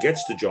one who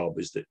gets the job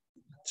is that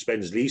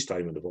spends least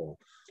time on the phone.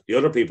 The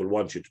other people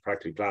want you to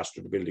practically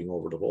plaster the building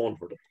over the phone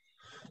for them.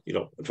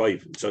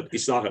 So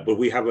it's not. But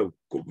we have a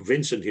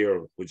Vincent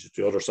here, which is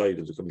the other side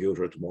of the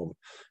computer at the moment.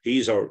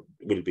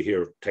 Will be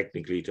here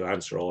technically to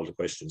answer all the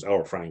questions.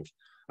 Our Frank.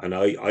 And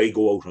I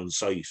go out on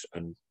site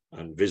and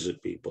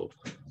visit people.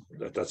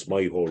 That's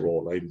my whole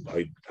role.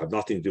 I have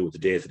nothing to do with the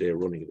day-to-day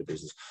running of the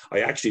business. I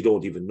actually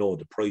don't even know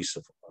the price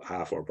of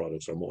half our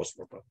products or most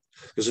of our products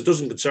because it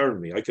doesn't concern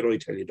me. I can only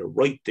tell you the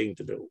right thing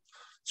to do.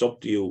 It's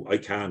up to you. I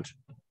can't.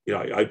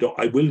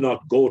 I will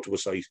not go to a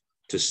site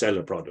to sell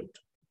a product.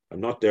 I'm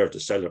not there to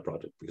sell a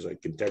product because I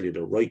can tell you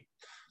the right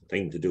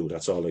thing to do.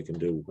 That's all I can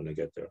do when I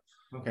get there.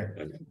 Okay.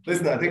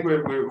 Listen, I think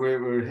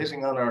we're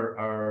hitting on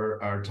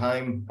our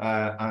time,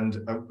 and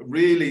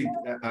really,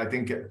 I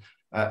think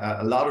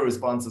a lot of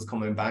responses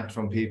coming back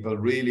from people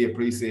really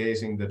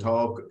appreciating the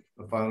talk,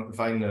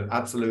 finding it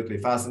absolutely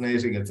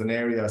fascinating. It's an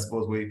area I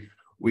suppose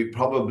we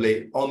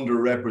probably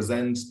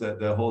underrepresent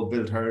the whole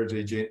built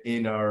heritage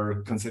in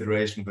our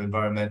consideration of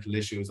environmental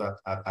issues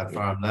at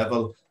farm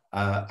level.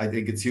 I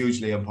think it's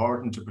hugely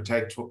important to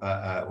protect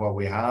what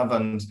we have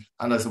and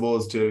I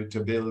suppose to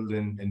build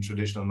in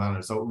traditional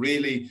manner. So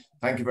really,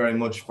 thank you very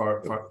much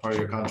for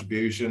your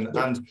contribution.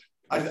 And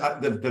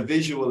the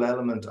visual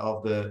element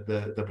of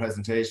the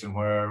presentation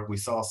where we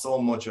saw so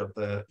much of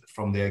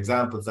from the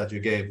examples that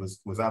you gave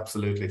was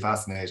absolutely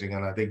fascinating,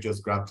 and I think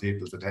just grabbed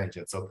people's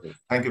attention. So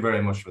thank you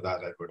very much for that,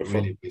 Edward.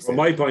 Really from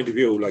my point of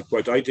view, like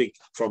what I think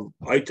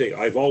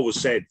I've always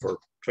said for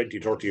 20,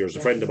 30 years,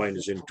 a friend of mine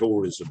is in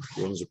tourism,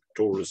 runs a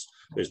tourist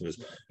business.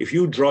 If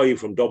you drive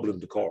from Dublin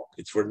to Cork,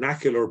 it's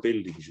vernacular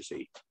buildings, you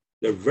see.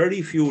 There are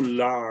very few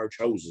large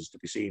houses to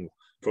be seen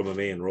from a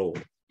main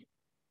road.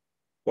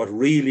 What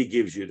really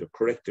gives you the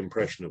correct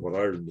impression of what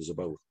Ireland is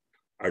about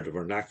are the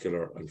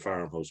vernacular and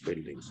farmhouse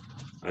buildings.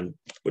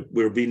 But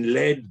we're being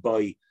led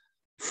by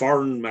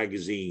foreign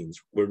magazines.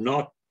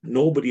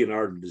 Nobody in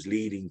Ireland is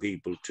leading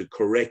people to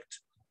correct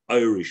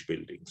Irish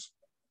buildings.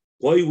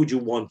 Why would you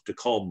want to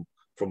come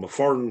from a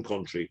foreign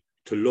country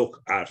to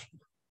look at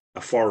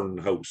a foreign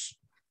house?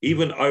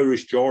 Even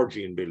Irish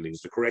Georgian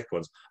buildings, the correct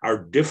ones, are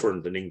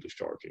different than English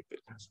Georgian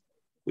buildings.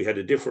 We had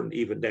a different,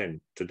 even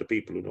then, to the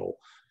people who know.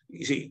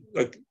 You see,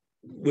 like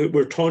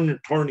we're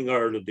turning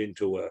Ireland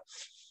into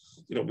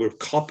we're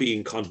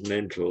copying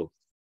continental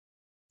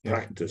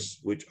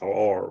practice,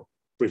 or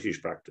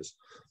British practice.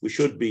 We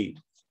should be,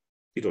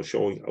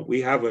 showing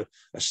we have a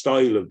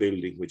style of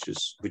building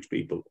which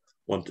people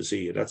want to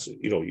see. And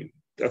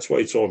that's why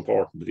it's so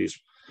important that these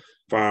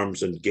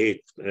farms and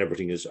gates and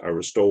everything are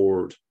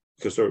restored,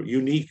 because they're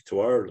unique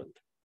to Ireland.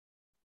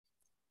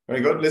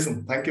 Very good.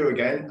 Listen, thank you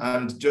again.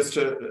 And just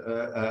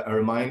a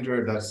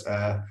reminder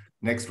that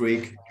next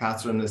week,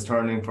 Catherine is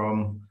turning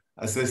from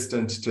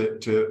assistant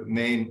to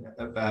main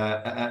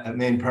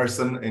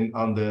person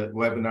on the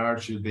webinar.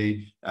 She'll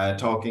be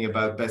talking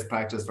about best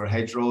practice for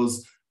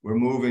hedgerows. We're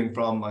moving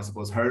from, I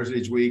suppose,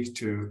 Heritage Week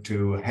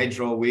to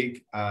Hedgerow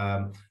Week,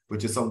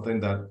 which is something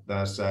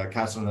that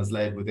Catherine has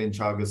led within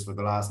Teagasc for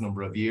the last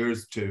number of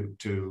years to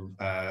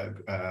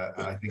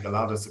I think, a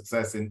lot of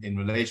success in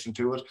relation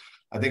to it.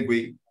 I think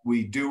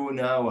we do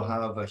now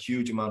have a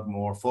huge amount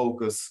more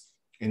focus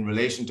in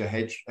relation to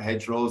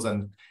hedgerows,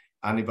 and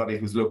anybody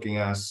who's looking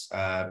at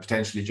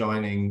potentially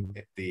joining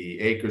the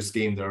acre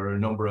scheme, there are a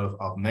number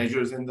of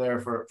measures in there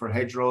for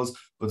hedgerows,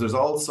 but there's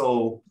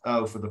also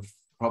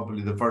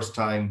probably the first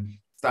time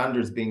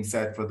standards being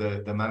set for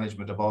the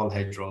management of all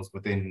hedgerows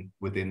within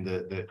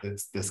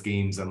the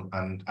schemes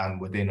and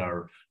within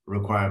our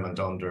requirement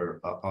under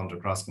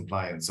cross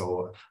compliance.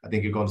 So I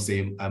think you're going to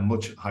see a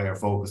much higher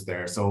focus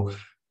there. So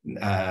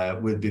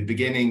we'll be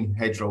beginning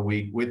Hedgerow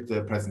Week with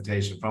the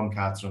presentation from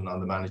Catherine on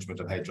the management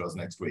of hedgerows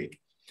next week.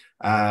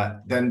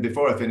 Then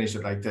before I finish,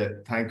 I'd like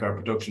to thank our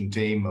production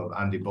team of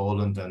Andy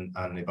Boland and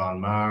Yvonne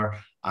Marr,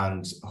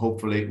 and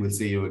hopefully we'll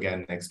see you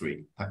again next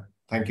week.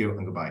 Thank you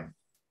and goodbye.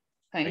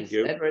 Thanks, Thank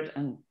you. Edward,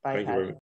 and bye, Pat.